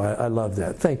 Boy, I love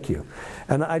that. Thank you.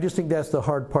 And I just think that's the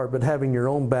hard part, but having your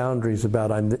own boundaries about,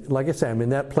 like I say, I'm in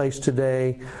that place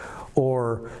today,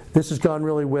 or this has gone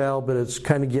really well, but it's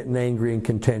kind of getting angry and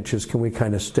contentious. Can we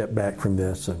kind of step back from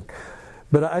this?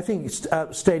 But I think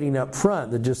stating up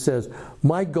front that just says,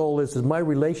 my goal is my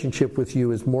relationship with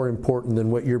you is more important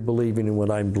than what you're believing and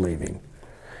what I'm believing.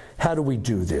 How do we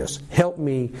do this? Help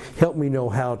me know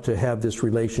how to have this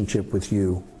relationship with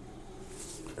you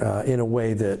in a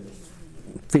way that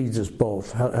feeds us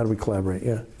both. How do we collaborate?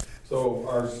 Yeah. So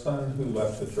our son who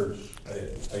left the church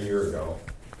a year ago,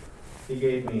 he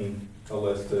gave me a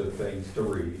list of things to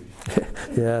read.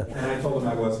 Yeah. And I told him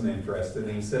I wasn't interested.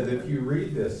 And he said, if you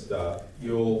read this stuff,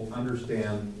 you'll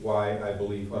understand why I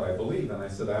believe what I believe. And I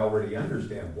said, I already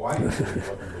understand why you believe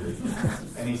what you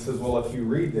believe. And he says, well, if you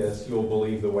read this, you'll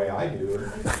believe the way I do.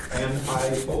 And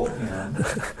I told him,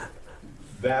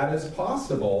 that is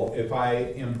possible if I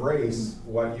embrace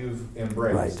what you've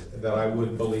embraced, right, that I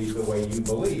would believe the way you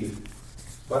believe.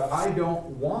 But I don't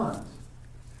want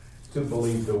to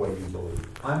believe the way you believe.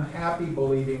 I'm happy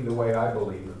believing the way I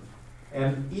believe.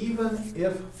 And even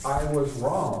if I was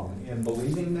wrong in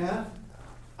believing that,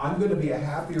 I'm going to be a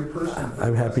happier person.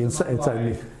 I'm happy inside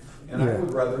me. And I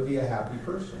would rather be a happy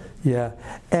person. Yeah.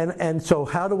 And so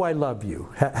how do I love you?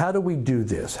 How do we do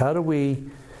this? How do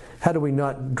we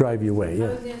not drive you away? Yeah. I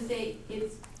was going to say,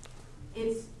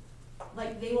 it's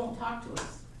like they won't talk to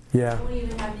us. Yeah. They won't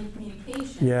even have any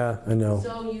communication. Yeah, I know.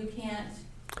 So you can't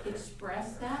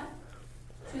express that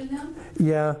to them?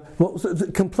 Yeah. Well, so the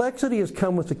complexity has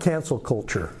come with the cancel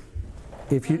culture.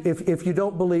 If you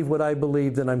don't believe what I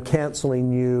believe, then I'm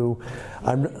canceling you.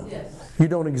 You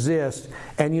don't exist.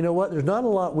 And you know what? There's not a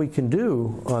lot we can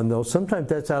do on those. Sometimes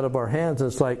that's out of our hands.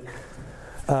 It's like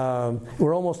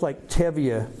we're almost like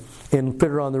Tevye in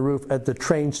Fiddler on the Roof at the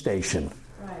train station,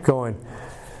 right, going,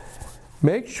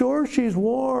 make sure she's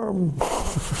warm.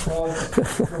 Well,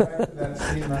 go back to that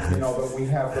statement, that we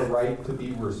have the right to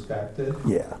be respected.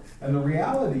 Yeah. And the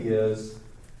reality is,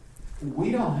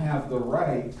 we don't have the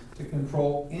right to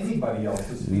control anybody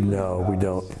else's feelings. No, we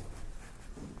don't.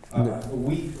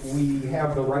 We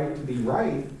have the right to be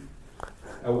right.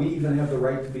 We even have the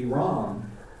right to be wrong.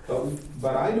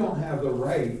 But I don't have the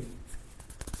right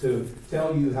to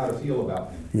tell you how to feel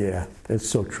about me. Yeah, that's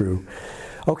so true.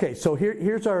 Okay, so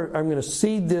here's I'm going to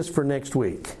seed this for next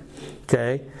week.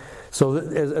 Okay, so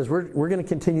as we're going to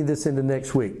continue this into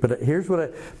next week. But here's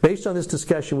based on this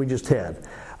discussion we just had,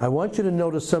 I want you to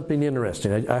notice something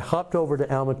interesting. I hopped over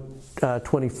to Alma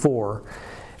 24,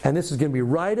 and this is going to be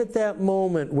right at that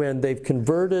moment when they've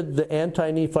converted the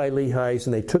anti-Nephi Lehi's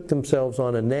and they took themselves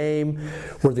on a name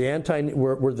where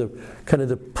we're the kind of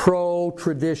the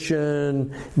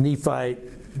pro-tradition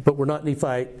Nephite, but we're not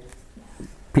Nephite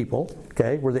people,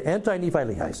 okay? We're the anti-Nephi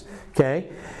Lehi's, okay?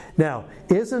 Now,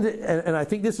 isn't it, and I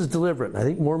think this is deliberate, I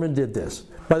think Mormon did this.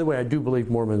 By the way, I do believe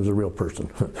Mormon is a real person,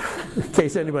 in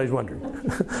case anybody's wondering.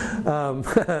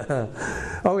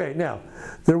 Okay, now,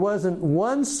 there wasn't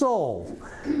one soul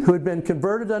who had been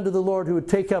converted unto the Lord who would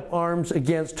take up arms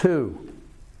against who?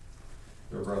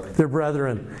 Their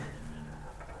brethren.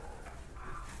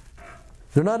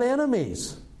 They're not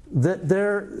enemies.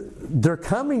 They're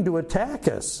coming to attack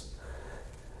us.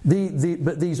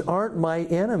 But these aren't my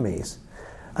enemies.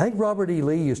 I think Robert E.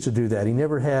 Lee used to do that. He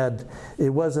never had. It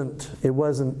wasn't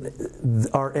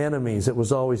our enemies. It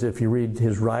was always, if you read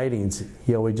his writings,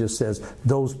 he always just says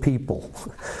those people.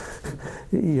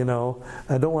 You know,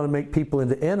 I don't want to make people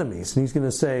into enemies. And he's going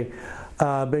to say,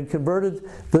 been converted,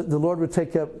 the Lord would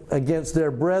take up against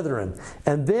their brethren.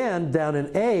 And then down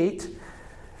in 8,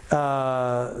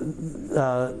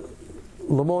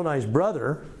 Lamoni's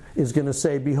brother is going to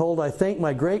say, behold, I thank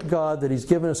my great God that he's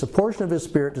given us a portion of his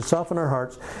Spirit to soften our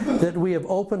hearts, that we have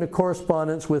opened a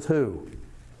correspondence with who?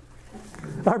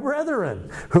 Our brethren.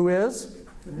 Who is?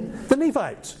 The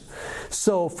Nephites.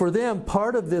 So for them,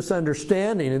 part of this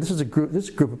understanding, and this is a group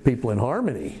of people in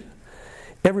harmony.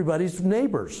 Everybody's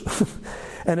neighbors.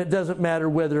 And it doesn't matter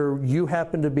whether you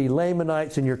happen to be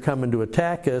Lamanites and you're coming to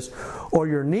attack us, or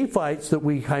you're Nephites that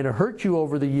we kind of hurt you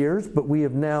over the years, but we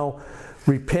have now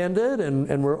repented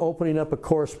and we're opening up a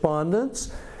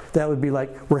correspondence. That would be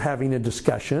like we're having a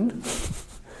discussion.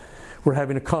 We're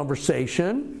having a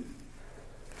conversation.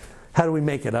 How do we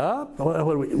make it up?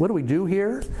 What do we do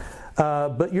here?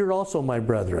 But you're also my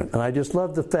brethren. And I just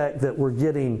love the fact that we're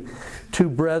getting two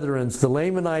brethrens, the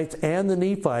Lamanites and the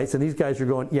Nephites, and these guys are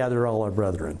going, yeah, they're all our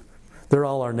brethren. They're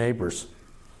all our neighbors.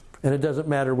 And it doesn't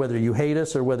matter whether you hate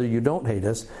us or whether you don't hate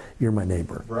us, you're my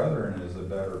neighbor. Brethren is a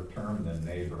better term than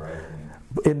neighbor, I think.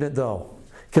 Isn't it though?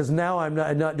 Because now I'm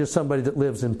not just somebody that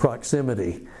lives in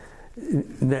proximity.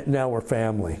 Now we're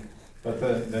family. But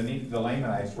the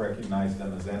Lamanites recognized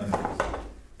them as enemies.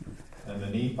 And the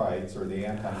Nephites, or the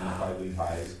anti-Nephite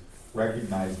Lehites,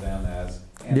 recognize them as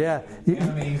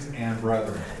enemies and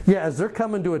brethren. Yeah, as they're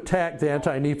coming to attack the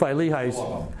anti-Nephi Lehites,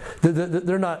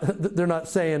 they're not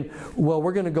saying, well,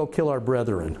 we're going to go kill our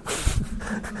brethren.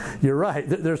 You're right.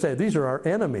 They're saying these are our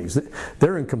enemies.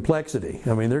 They're in complexity.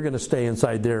 I mean, they're going to stay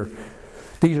inside their...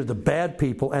 These are the bad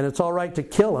people, and it's all right to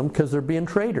kill them because they're being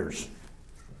traitors.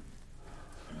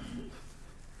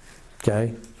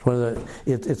 Okay?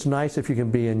 It's nice if you can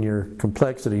be in your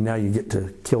complexity. Now you get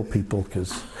to kill people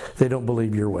because they don't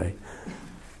believe your way.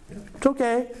 It's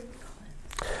okay.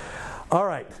 All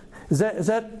right. Is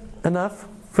that enough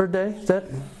for a day? Is that?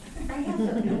 I have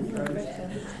something for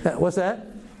that. What's that?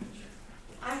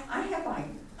 I have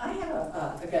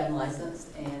a gun license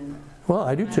and well,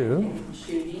 I do too. And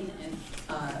shooting and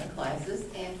classes,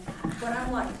 and what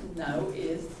I'd like to know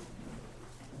is,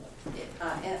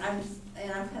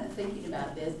 and I'm kind of thinking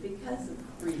about this because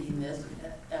of reading this.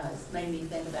 It's made me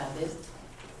think about this.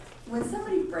 When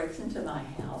somebody breaks into my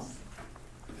house,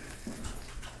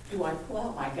 do I pull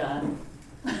out my gun?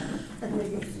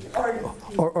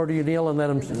 or do you kneel and let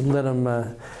them?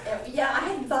 Yeah, I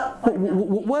hadn't thought.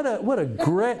 What a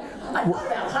great. I thought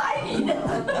about hiding.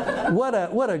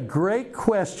 What a great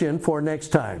question for next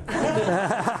time.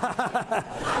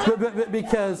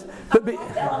 because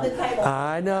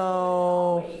I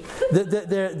know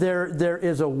there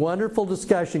is a wonderful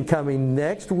discussion coming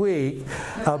next week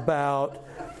about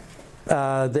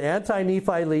the anti-Nephi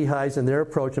Lehites and their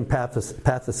approach and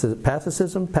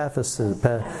pathicism,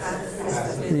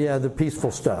 the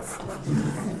peaceful stuff.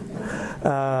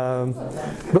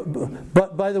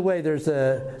 But by the way, there's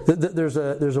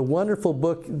a wonderful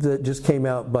book that just came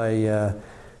out by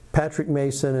Patrick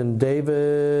Mason and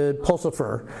David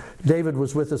Pulsifer. David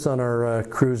was with us on our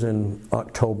cruise in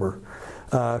October.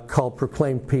 Called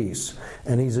Proclaim Peace,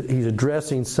 and he's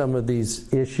addressing some of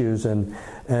these issues, and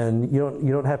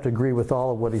you don't have to agree with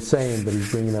all of what he's saying, but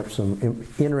he's bringing up some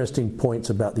interesting points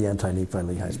about the anti-Nephi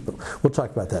Lehites. But we'll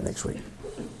talk about that next week.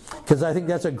 Because I think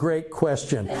that's a great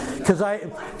question. Because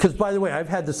by the way, I've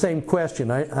had the same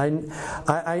question. I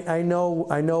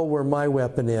know where my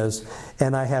weapon is,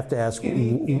 and I have to ask,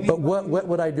 but what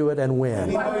would I do it and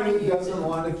when? Anybody who doesn't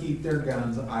want to keep their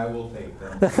guns, I will take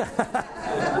them.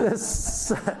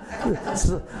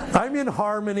 I'm in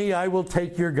harmony. I will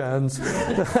take your guns.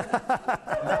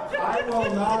 I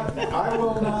will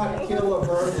not kill a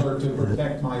burglar to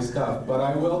protect my stuff, but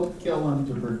I will kill him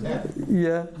to protect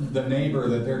the neighbor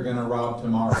that they're going to rob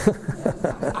tomorrow.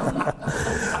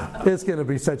 It's going to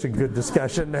be such a good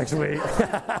discussion next week.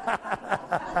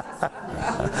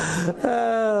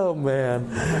 Oh man!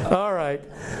 All right.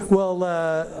 Well,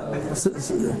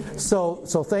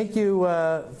 so thank you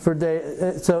for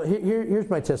day. So here's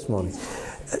my testimony.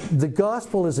 The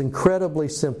gospel is incredibly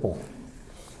simple.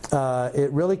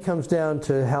 It really comes down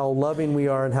to how loving we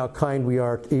are and how kind we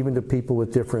are, even to people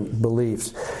with different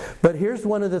beliefs. But here's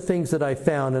one of the things that I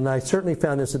found, and I certainly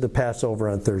found this at the Passover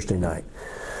on Thursday night.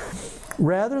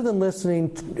 Rather than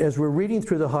listening, as we're reading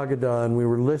through the Haggadah and we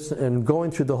were listening and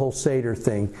going through the whole Seder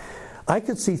thing, I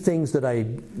could see things that I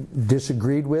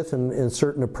disagreed with in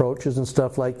certain approaches and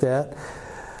stuff like that.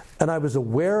 And I was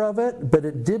aware of it, but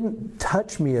it didn't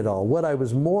touch me at all. What I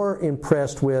was more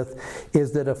impressed with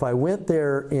is that if I went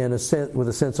there with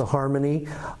a sense of harmony,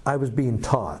 I was being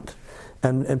taught.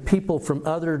 And people from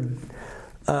other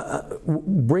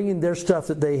bringing their stuff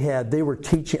that they had. They were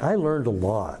teaching. I learned a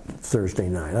lot Thursday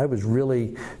night. I was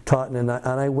really taught, and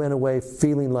I went away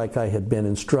feeling like I had been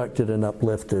instructed and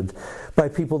uplifted by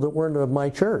people that weren't of my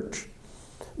church.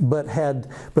 But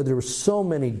there were so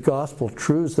many gospel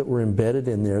truths that were embedded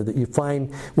in there that you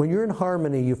find, when you're in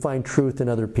harmony, you find truth in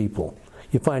other people.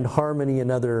 You find harmony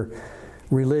in other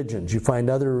religions. You find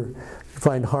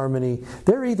harmony.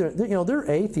 There are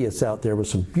atheists out there with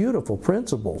some beautiful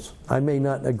principles. I may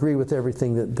not agree with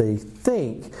everything that they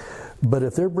think, but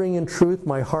if they're bringing truth,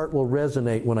 my heart will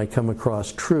resonate when I come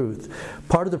across truth.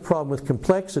 Part of the problem with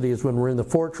complexity is when we're in the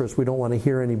fortress, we don't want to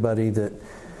hear anybody that,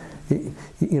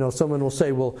 someone will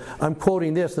say, well, I'm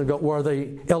quoting this, and they'll go, well, are they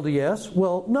LDS?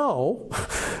 Well, no,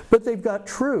 but they've got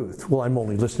truth. Well, I'm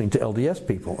only listening to LDS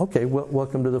people. Okay, well,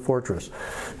 welcome to the fortress.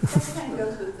 That kind of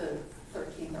goes with the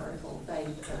 13th article,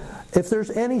 faith. If there's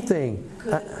anything,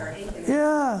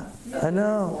 yeah, I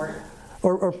know.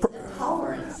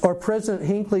 Or President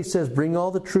Hinckley says, bring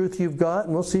all the truth you've got,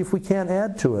 and we'll see if we can't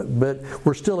add to it. But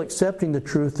we're still accepting the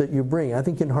truth that you bring. I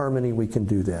think in harmony we can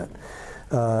do that.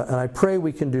 And I pray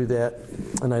we can do that,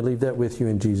 and I leave that with you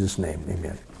in Jesus' name.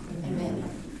 Amen. Amen.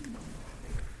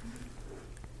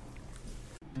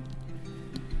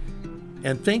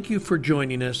 And thank you for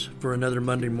joining us for another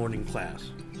Monday morning class.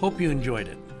 Hope you enjoyed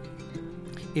it.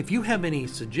 If you have any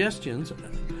suggestions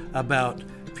about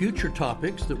future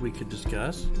topics that we could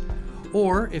discuss,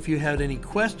 or if you had any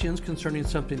questions concerning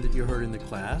something that you heard in the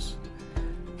class,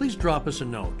 please drop us a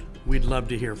note. We'd love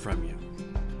to hear from you.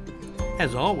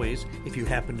 As always, if you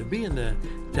happen to be in the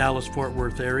Dallas-Fort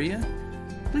Worth area,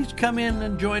 please come in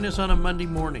and join us on a Monday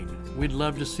morning. We'd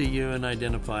love to see you and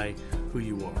identify who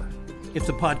you are. If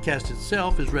the podcast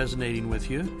itself is resonating with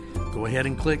you, go ahead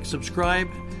and click subscribe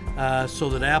so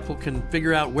that Apple can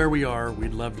figure out where we are.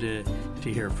 We'd love to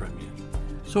hear from you.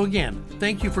 So again,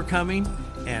 thank you for coming,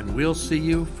 and we'll see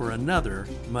you for another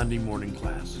Monday morning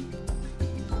class.